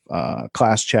live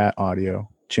class chat audio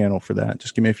channel for that.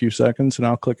 Just give me a few seconds and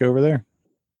I'll click over there.